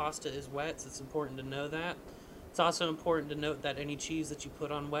pasta. Pasta is wets. It's important to know that. It's also important to note that any cheese that you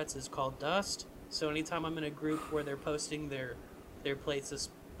put on wets is called dust. So anytime I'm in a group where they're posting their plates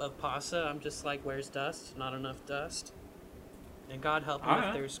of pasta, I'm just like, where's dust? Not enough dust. And God help me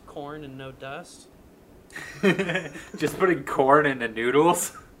if there's corn and no dust. Just putting corn into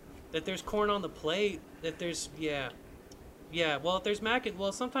noodles? If there's corn on the plate, if there's, well, if there's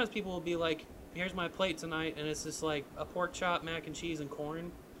sometimes people will be like, here's my plate tonight, and it's just like a pork chop, mac and cheese, and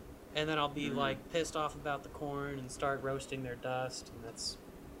corn. And then I'll be like pissed off about the corn and start roasting their dust, and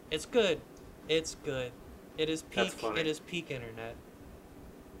it's good. It's good. It is peak internet.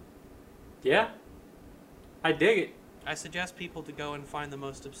 Yeah. I dig it. I suggest people to go and find the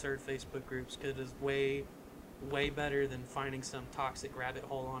most absurd Facebook groups because it is way, way better than finding some toxic rabbit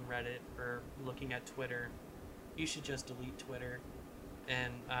hole on Reddit or looking at Twitter. You should just delete Twitter.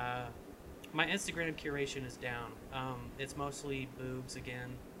 And My Instagram curation is down. It's mostly boobs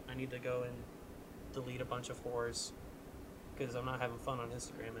again. I need to go and delete a bunch of whores because I'm not having fun on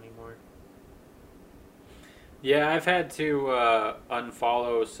Instagram anymore. Yeah, I've had to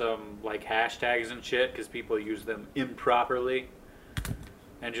unfollow some like hashtags and shit because people use them improperly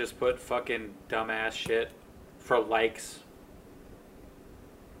and just put fucking dumbass shit for likes.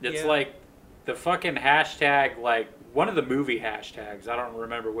 It's Yeah. like the fucking hashtag, like one of the movie hashtags, I don't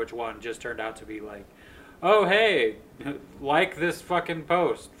remember which one, just turned out to be like, oh hey, like this fucking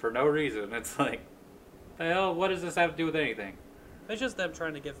post for no reason. It's like, the hell, what does this have to do with anything? It's just them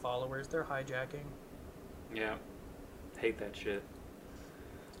trying to get followers. They're hijacking. Yeah, hate that shit.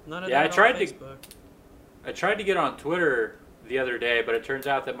 None of Yeah, that on Facebook. I tried to get on Twitter the other day, but it turns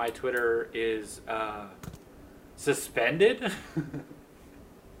out that my Twitter is suspended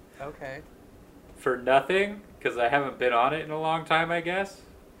Okay. for nothing because I haven't been on it in a long time, I guess.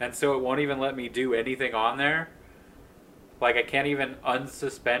 And so it won't even let me do anything on there. Like, I can't even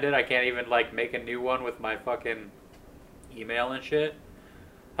unsuspend it. I can't even, like, make a new one with my fucking email and shit.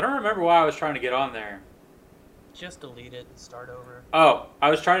 I don't remember why I was trying to get on there. Just delete it and start over. Oh, I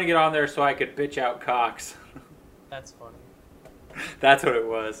was trying to get on there so I could bitch out cocks. That's funny. That's what it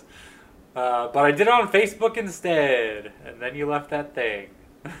was. But I did it on Facebook instead. And then you left that thing.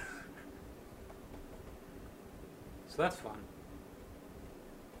 So that's fun.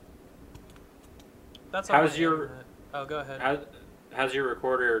 That's all How's my your- internet. Oh, go ahead. How's your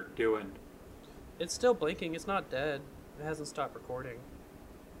recorder doing? It's still blinking. It's not dead. It hasn't stopped recording.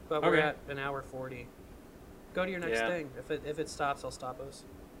 But we're Okay. at an hour 40. Go to your next Yeah. thing. If it stops, I'll stop us.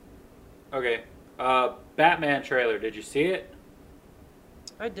 Okay. Batman trailer. Did you see it?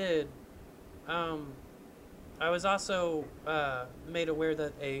 I did. I was also made aware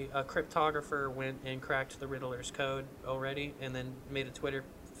that a cryptographer went and cracked the Riddler's code already, and then made a Twitter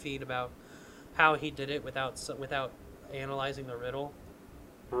feed about how he did it without analyzing the riddle.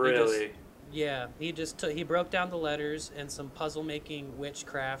 Really? He broke down the letters and some puzzle making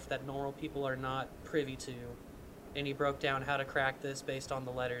witchcraft that normal people are not privy to, and he broke down how to crack this based on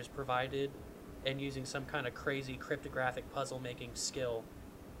the letters provided and using some kind of crazy cryptographic puzzle making skill.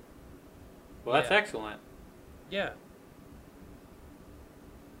 Well, that's Yeah. excellent. Yeah.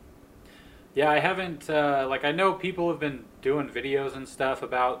 Yeah, I haven't, I know people have been doing videos and stuff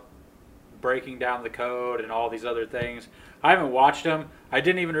about breaking down the code and all these other things. I haven't watched them. I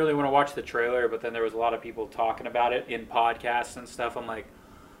didn't even really want to watch the trailer, but then there was a lot of people talking about it in podcasts and stuff. I'm like,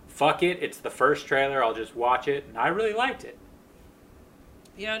 fuck it, it's the first trailer, I'll just watch it, and I really liked it.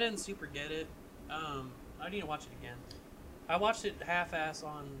 Yeah, I didn't super get it. I need to watch it again. I watched it half-ass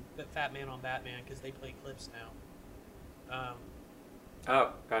on Fat Man on Batman because they play clips now.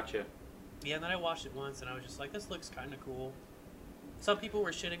 Oh, gotcha. Yeah, and then I watched it once and I was just like, this looks kind of cool. Some people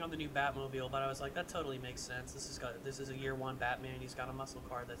were shitting on the new Batmobile, but I was like, that totally makes sense. This is a year one Batman. He's got a muscle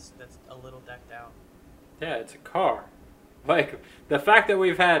car that's a little decked out. Yeah, it's a car. Like, the fact that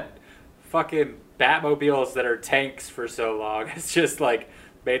we've had fucking Batmobiles that are tanks for so long, it's just, like,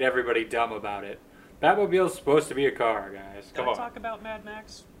 made everybody dumb about it. Batmobile's supposed to be a car, guys. Did Come I on. talk about Mad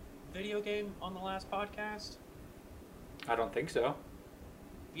Max video game on the last podcast? I don't think so.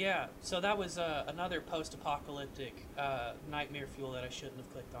 Yeah, so that was another post-apocalyptic nightmare fuel that I shouldn't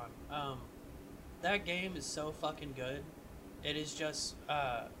have clicked on. That game is so fucking good. It is just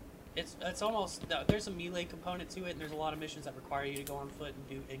it's almost there's a melee component to it, and there's a lot of missions that require you to go on foot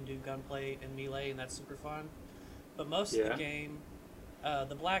and do gunplay and melee, and that's super fun. But most of the game,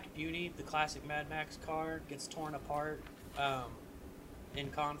 the Black Beauty, the classic Mad Max car, gets torn apart in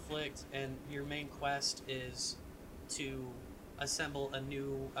conflict, and your main quest is to assemble a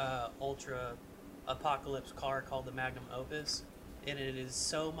new ultra apocalypse car called the Magnum Opus, and it is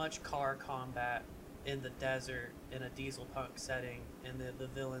so much car combat in the desert in a diesel punk setting, and the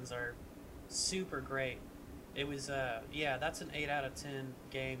villains are super great. It was that's an 8 out of 10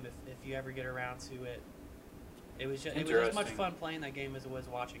 game if you ever get around to it. It was as much fun playing that game as it was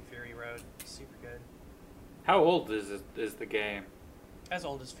watching Fury Road. Super good. How old is the game? As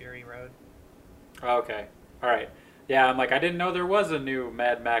old as Fury Road. Oh, okay. All right. Yeah, I'm like, I didn't know there was a new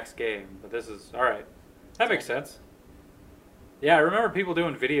Mad Max game, but this is all right. That makes sense. Yeah, I remember people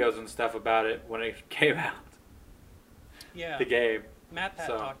doing videos and stuff about it when it came out. Yeah. The game. Matt Pat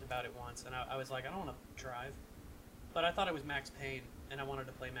talked about it once, and I was like, I don't want to drive. But I thought it was Max Payne, and I wanted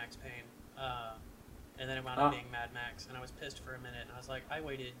to play Max Payne. And then it wound up being Mad Max, and I was pissed for a minute, and I was like, I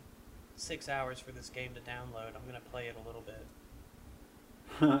waited 6 hours for this game to download. I'm going to play it a little bit.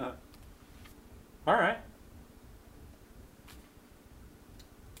 All right.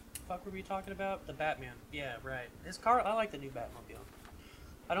 Fuck were we talking about? The Batman. Yeah, right. His car, I like the new Batmobile.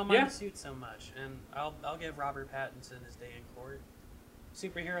 I don't mind Yeah. the suit so much, and I'll give Robert Pattinson his day in court.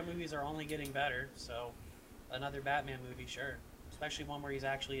 Superhero movies are only getting better, so another Batman movie, sure. Especially one where he's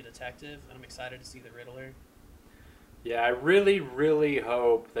actually a detective, and I'm excited to see the Riddler. Yeah, I really, really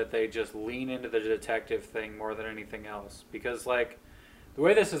hope that they just lean into the detective thing more than anything else. Because, like, the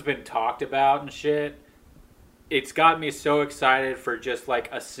way this has been talked about and shit, it's got me so excited for just,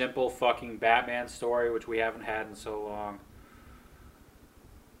 like, a simple fucking Batman story, which we haven't had in so long.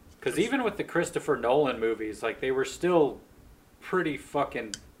 Because even with the Christopher Nolan movies, like, they were still pretty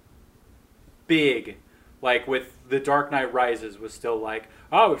fucking big. Like, with The Dark Knight Rises was still like,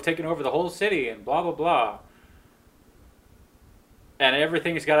 oh, we've taken over the whole city and blah, blah, blah. And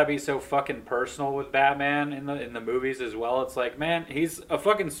everything's got to be so fucking personal with Batman in the movies as well. It's like, man, he's a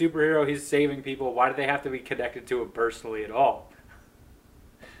fucking superhero. He's saving people. Why do they have to be connected to him personally at all?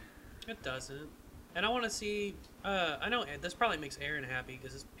 It doesn't. And I want to see. I know this probably makes Aaron happy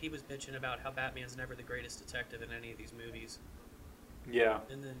because he was bitching about how Batman's never the greatest detective in any of these movies. Yeah.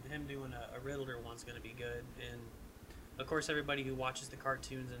 And then him doing a Riddler one's going to be good. And of course, everybody who watches the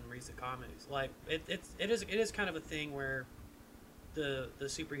cartoons and reads the comics, like it is kind of a thing where the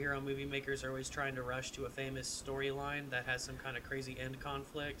superhero movie makers are always trying to rush to a famous storyline that has some kind of crazy end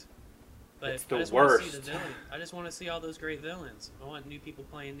conflict. But It's the I just worst. want to see the villain. I just want to see all those great villains. I want new people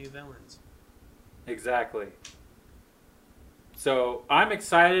playing new villains. Exactly. So I'm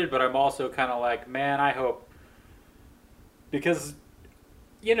excited, but I'm also kind of like, man, I hope. Because,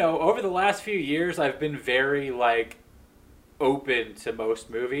 you know, over the last few years, I've been very, like, open to most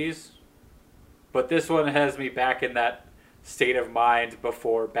movies. But this one has me back in that state of mind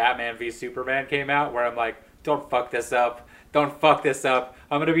before Batman v Superman came out, where I'm like, don't fuck this up. Don't fuck this up.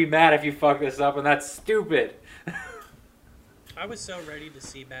 I'm going to be mad if you fuck this up, and that's stupid. I was so ready to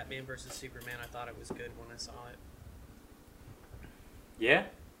see Batman versus Superman. I thought it was good when I saw it. Yeah.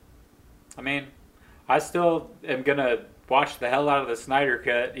 I mean, I still am going to watch the hell out of the Snyder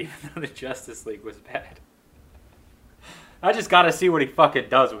Cut, even though the Justice League was bad. I just got to see what he fucking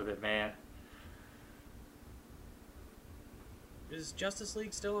does with it, man. Is Justice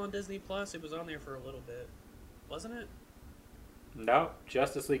League still on Disney Plus? It was on there for a little bit, wasn't it? No,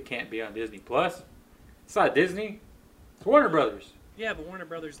 Justice League can't be on Disney Plus. It's not Disney. It's Warner Brothers. Yeah, but Warner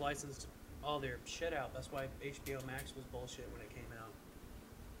Brothers licensed all their shit out. That's why HBO Max was bullshit when it came out.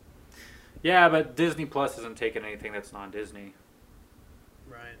 Yeah, but Disney Plus isn't taking anything that's non-Disney.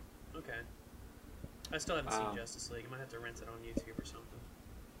 Right. Okay. I still haven't seen Justice League. I might have to rent it on YouTube or something.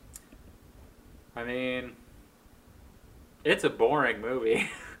 I mean, it's a boring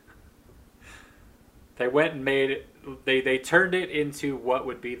movie. They went and made it. They turned it into what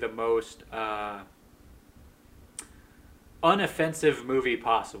would be the most unoffensive movie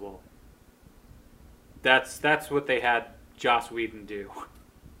possible. That's what they had Joss Whedon do.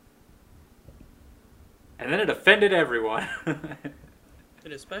 And then it offended everyone.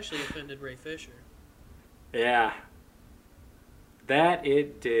 It especially offended Ray Fisher. Yeah. That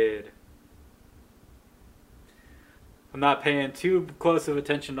it did. I'm not paying too close of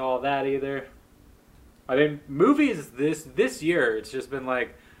attention to all that either. I mean, movies this year, it's just been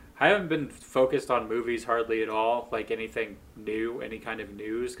like, I haven't been focused on movies hardly at all, like anything new, any kind of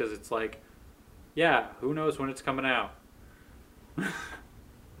news, because it's like, yeah, who knows when it's coming out.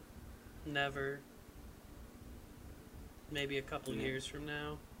 Never. Maybe a couple years from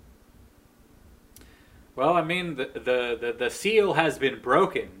now. Well, I mean, the seal has been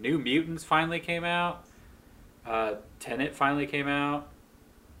broken. New Mutants finally came out. Tenet finally came out.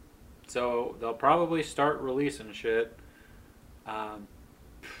 So they'll probably start releasing shit. I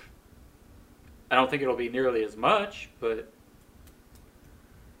don't think it'll be nearly as much, but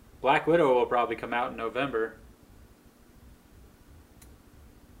Black Widow will probably come out in November.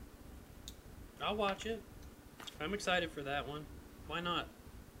 I'll watch it. I'm excited for that one. Why not?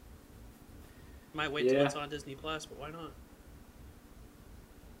 Might wait till it's on Disney Plus, but why not?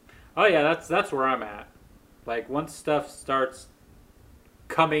 Oh yeah, that's where I'm at. Like once stuff starts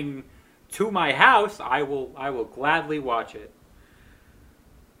coming to my house, I will gladly watch it.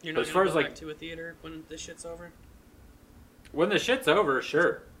 You're not as gonna far go as like back to a theater when this shit's over? When the shit's over,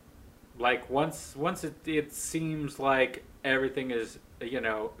 sure. Like once it seems like everything is, you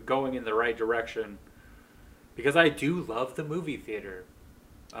know, going in the right direction. Because I do love the movie theater.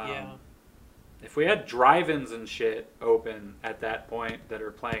 Yeah. If we had drive-ins and shit open at that point that are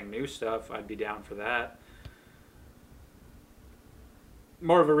playing new stuff, I'd be down for that.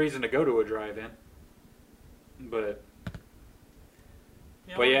 More of a reason to go to a drive-in. But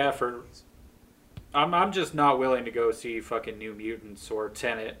yeah, I'm just not willing to go see fucking New Mutants or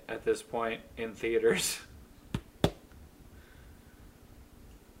Tenet at this point in theaters.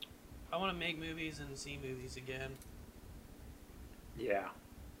 I want to make movies and see movies again. Yeah.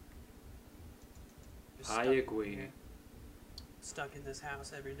 Just I stuck agree. here, stuck in this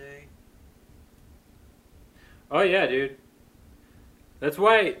house every day. Oh yeah, dude. That's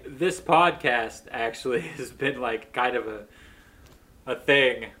why this podcast actually has been like kind of a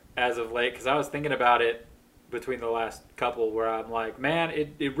thing as of late, because I was thinking about it between the last couple where I'm like, man,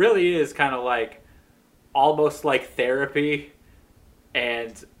 it really is kind of like almost like therapy,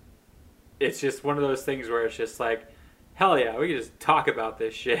 and it's just one of those things where it's just like, hell yeah, we can just talk about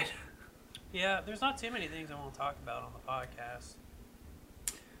this shit. Yeah, there's not too many things I want to talk about on the podcast.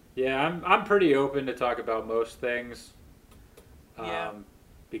 Yeah, I'm pretty open to talk about most things. Yeah.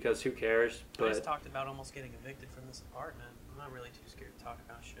 Because who cares? I just But talked about almost getting evicted from this apartment. I'm not really too scared to talk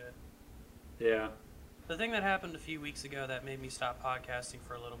about shit. yeah. The thing that happened a few weeks ago that made me stop podcasting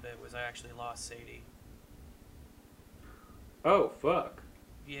for a little bit was I actually lost Sadie. Oh fuck.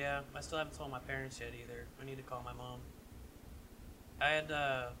 Yeah, I still haven't told my parents yet either. I need to call my mom. I had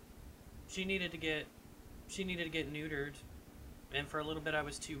she needed to get neutered, and for a little bit I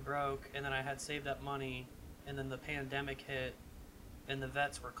was too broke, and then I had saved up money, and then the pandemic hit, and the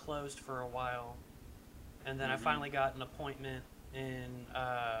vets were closed for a while, and then I finally got an appointment in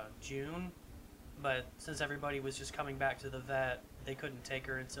June, but since everybody was just coming back to the vet, they couldn't take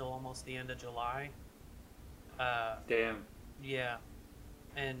her until almost the end of July. Damn. Yeah,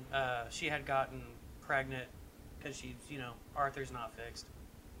 and she had gotten pregnant because she's, Arthur's not fixed.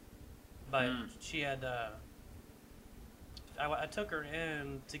 But she had, I took her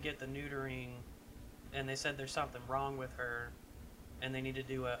in to get the neutering, and they said there's something wrong with her, and they need to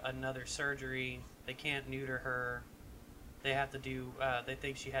do another surgery. They can't neuter her. They have to do, they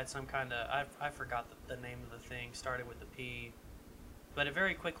think she had some kind of, I forgot the name of the thing, started with the P. But it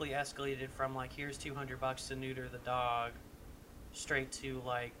very quickly escalated from, like, here's $200 to neuter the dog, straight to,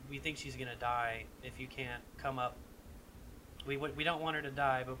 like, we think she's going to die if you can't come up. We don't want her to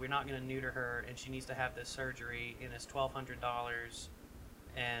die, but we're not going to neuter her, and she needs to have this surgery, and it's $1,200.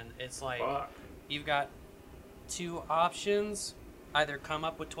 And it's like, Fuck. you've got two options. Either come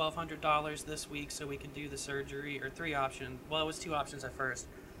up with $1,200 this week so we can do the surgery, or three options. Well, it was two options at first.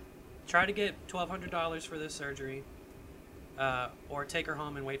 Try to get $1,200 for this surgery, or take her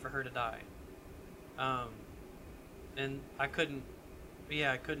home and wait for her to die. And I couldn't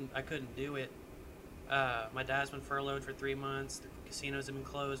do it. My dad's been furloughed for 3 months. The casinos have been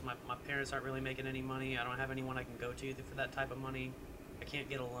closed. My parents aren't really making any money. I don't have anyone I can go to for that type of money. I can't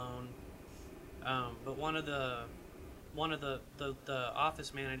get a loan. But one of the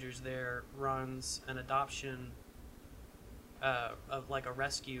office managers there runs an adoption of like a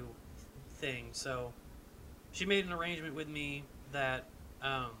rescue thing. So she made an arrangement with me that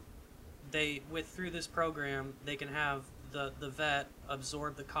through this program they can have the vet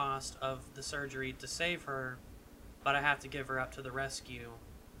absorb the cost of the surgery to save her, but I have to give her up to the rescue.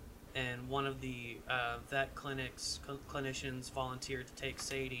 And one of the vet clinicians volunteered to take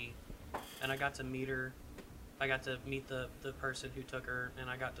Sadie, and I got to meet her. I got to meet the person who took her, and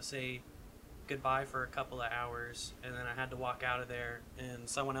I got to say goodbye for a couple of hours, and then I had to walk out of there, and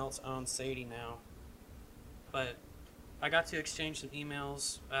someone else owns Sadie now. But I got to exchange some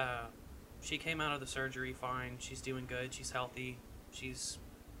emails. She came out of the surgery fine. She's doing good. She's healthy. She's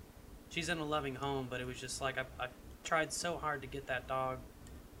in a loving home, but it was just like I tried so hard to get that dog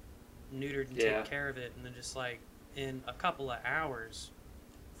neutered and take care of it, and then just like in a couple of hours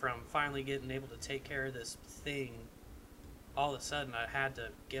from finally getting able to take care of this thing, all of a sudden I had to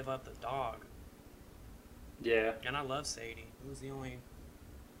give up the dog. Yeah. And I love Sadie.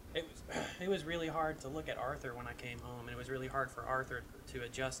 It was really hard to look at Arthur when I came home, and it was really hard for Arthur to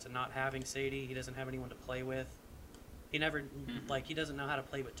adjust to not having Sadie. He doesn't have anyone to play with. He never, he doesn't know how to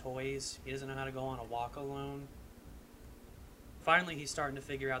play with toys. He doesn't know how to go on a walk alone. Finally, he's starting to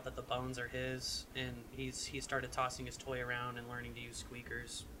figure out that the bones are his, and he started tossing his toy around and learning to use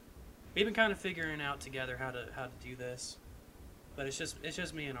squeakers. We've been kind of figuring out together how to do this, but it's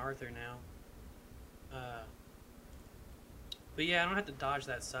just me and Arthur now. But yeah, I don't have to dodge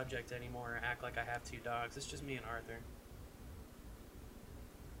that subject anymore or act like I have two dogs. It's just me and Arthur.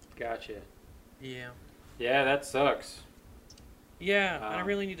 Gotcha. Yeah. Yeah, that sucks. Yeah, and I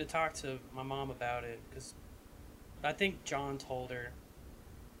really need to talk to my mom about it, because I think John told her.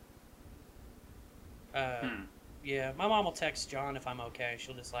 Yeah, my mom will text John if I'm okay.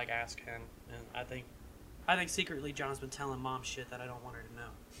 She'll just like ask him, and I think secretly John's been telling mom shit that I don't want her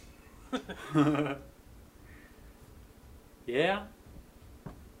to know. Yeah.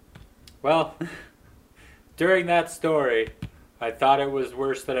 Well, during that story, I thought it was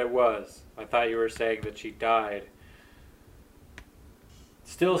worse than it was. I thought you were saying that she died.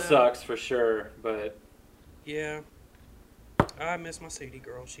 Still sucks for sure, but yeah. I miss my Sadie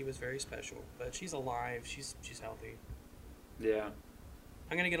girl. She was very special, but she's alive. She's healthy. yeah.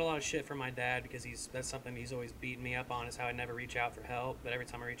 I'm gonna get a lot of shit from my dad because that's something he's always beating me up on, is how I never reach out for help. But every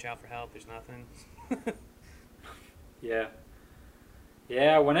time I reach out for help, there's nothing. Yeah.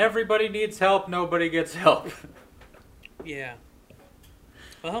 Yeah, when everybody needs help, nobody gets help. Yeah.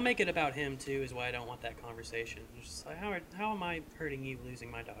 Well, he'll make it about him too, is why I don't want that conversation. It's just like, how am I hurting you losing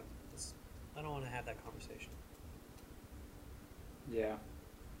my dog? I don't want to have that conversation. Yeah.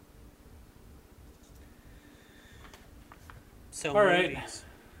 So All right. movies.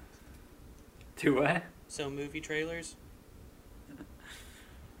 Do what? So movie trailers.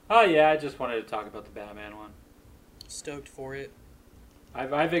 Oh yeah, I just wanted to talk about the Batman one. Stoked for it.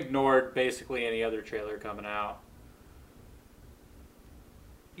 I've ignored basically any other trailer coming out.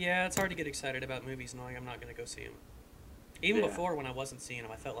 Yeah, it's hard to get excited about movies knowing I'm not going to go see them. Even before, when I wasn't seeing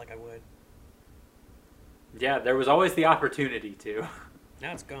them, I felt like I would. Yeah, there was always the opportunity to.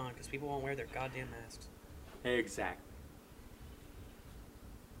 Now it's gone because people won't wear their goddamn masks. Exactly.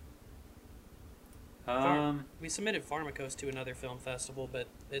 We submitted Pharmacos to another film festival, but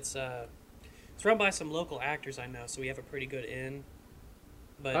it's run by some local actors I know, so we have a pretty good in.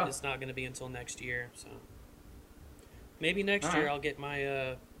 But it's not going to be until next year, so maybe next year I'll get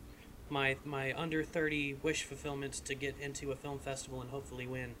my my under 30 wish fulfillment to get into a film festival and hopefully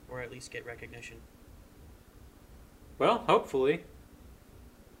win, or at least get recognition. Well, hopefully.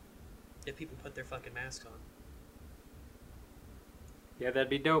 If people put their fucking masks on. Yeah, that'd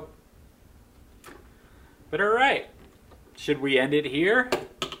be dope. But alright. Should we end it here?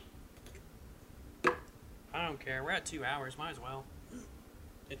 I don't care. We're at 2 hours. Might as well.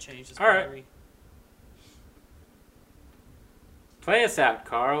 It changes All right. battery. Play us out,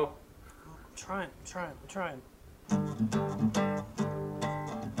 Carl. I'm trying.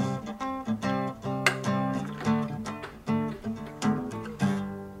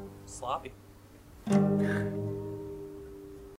 Sloppy.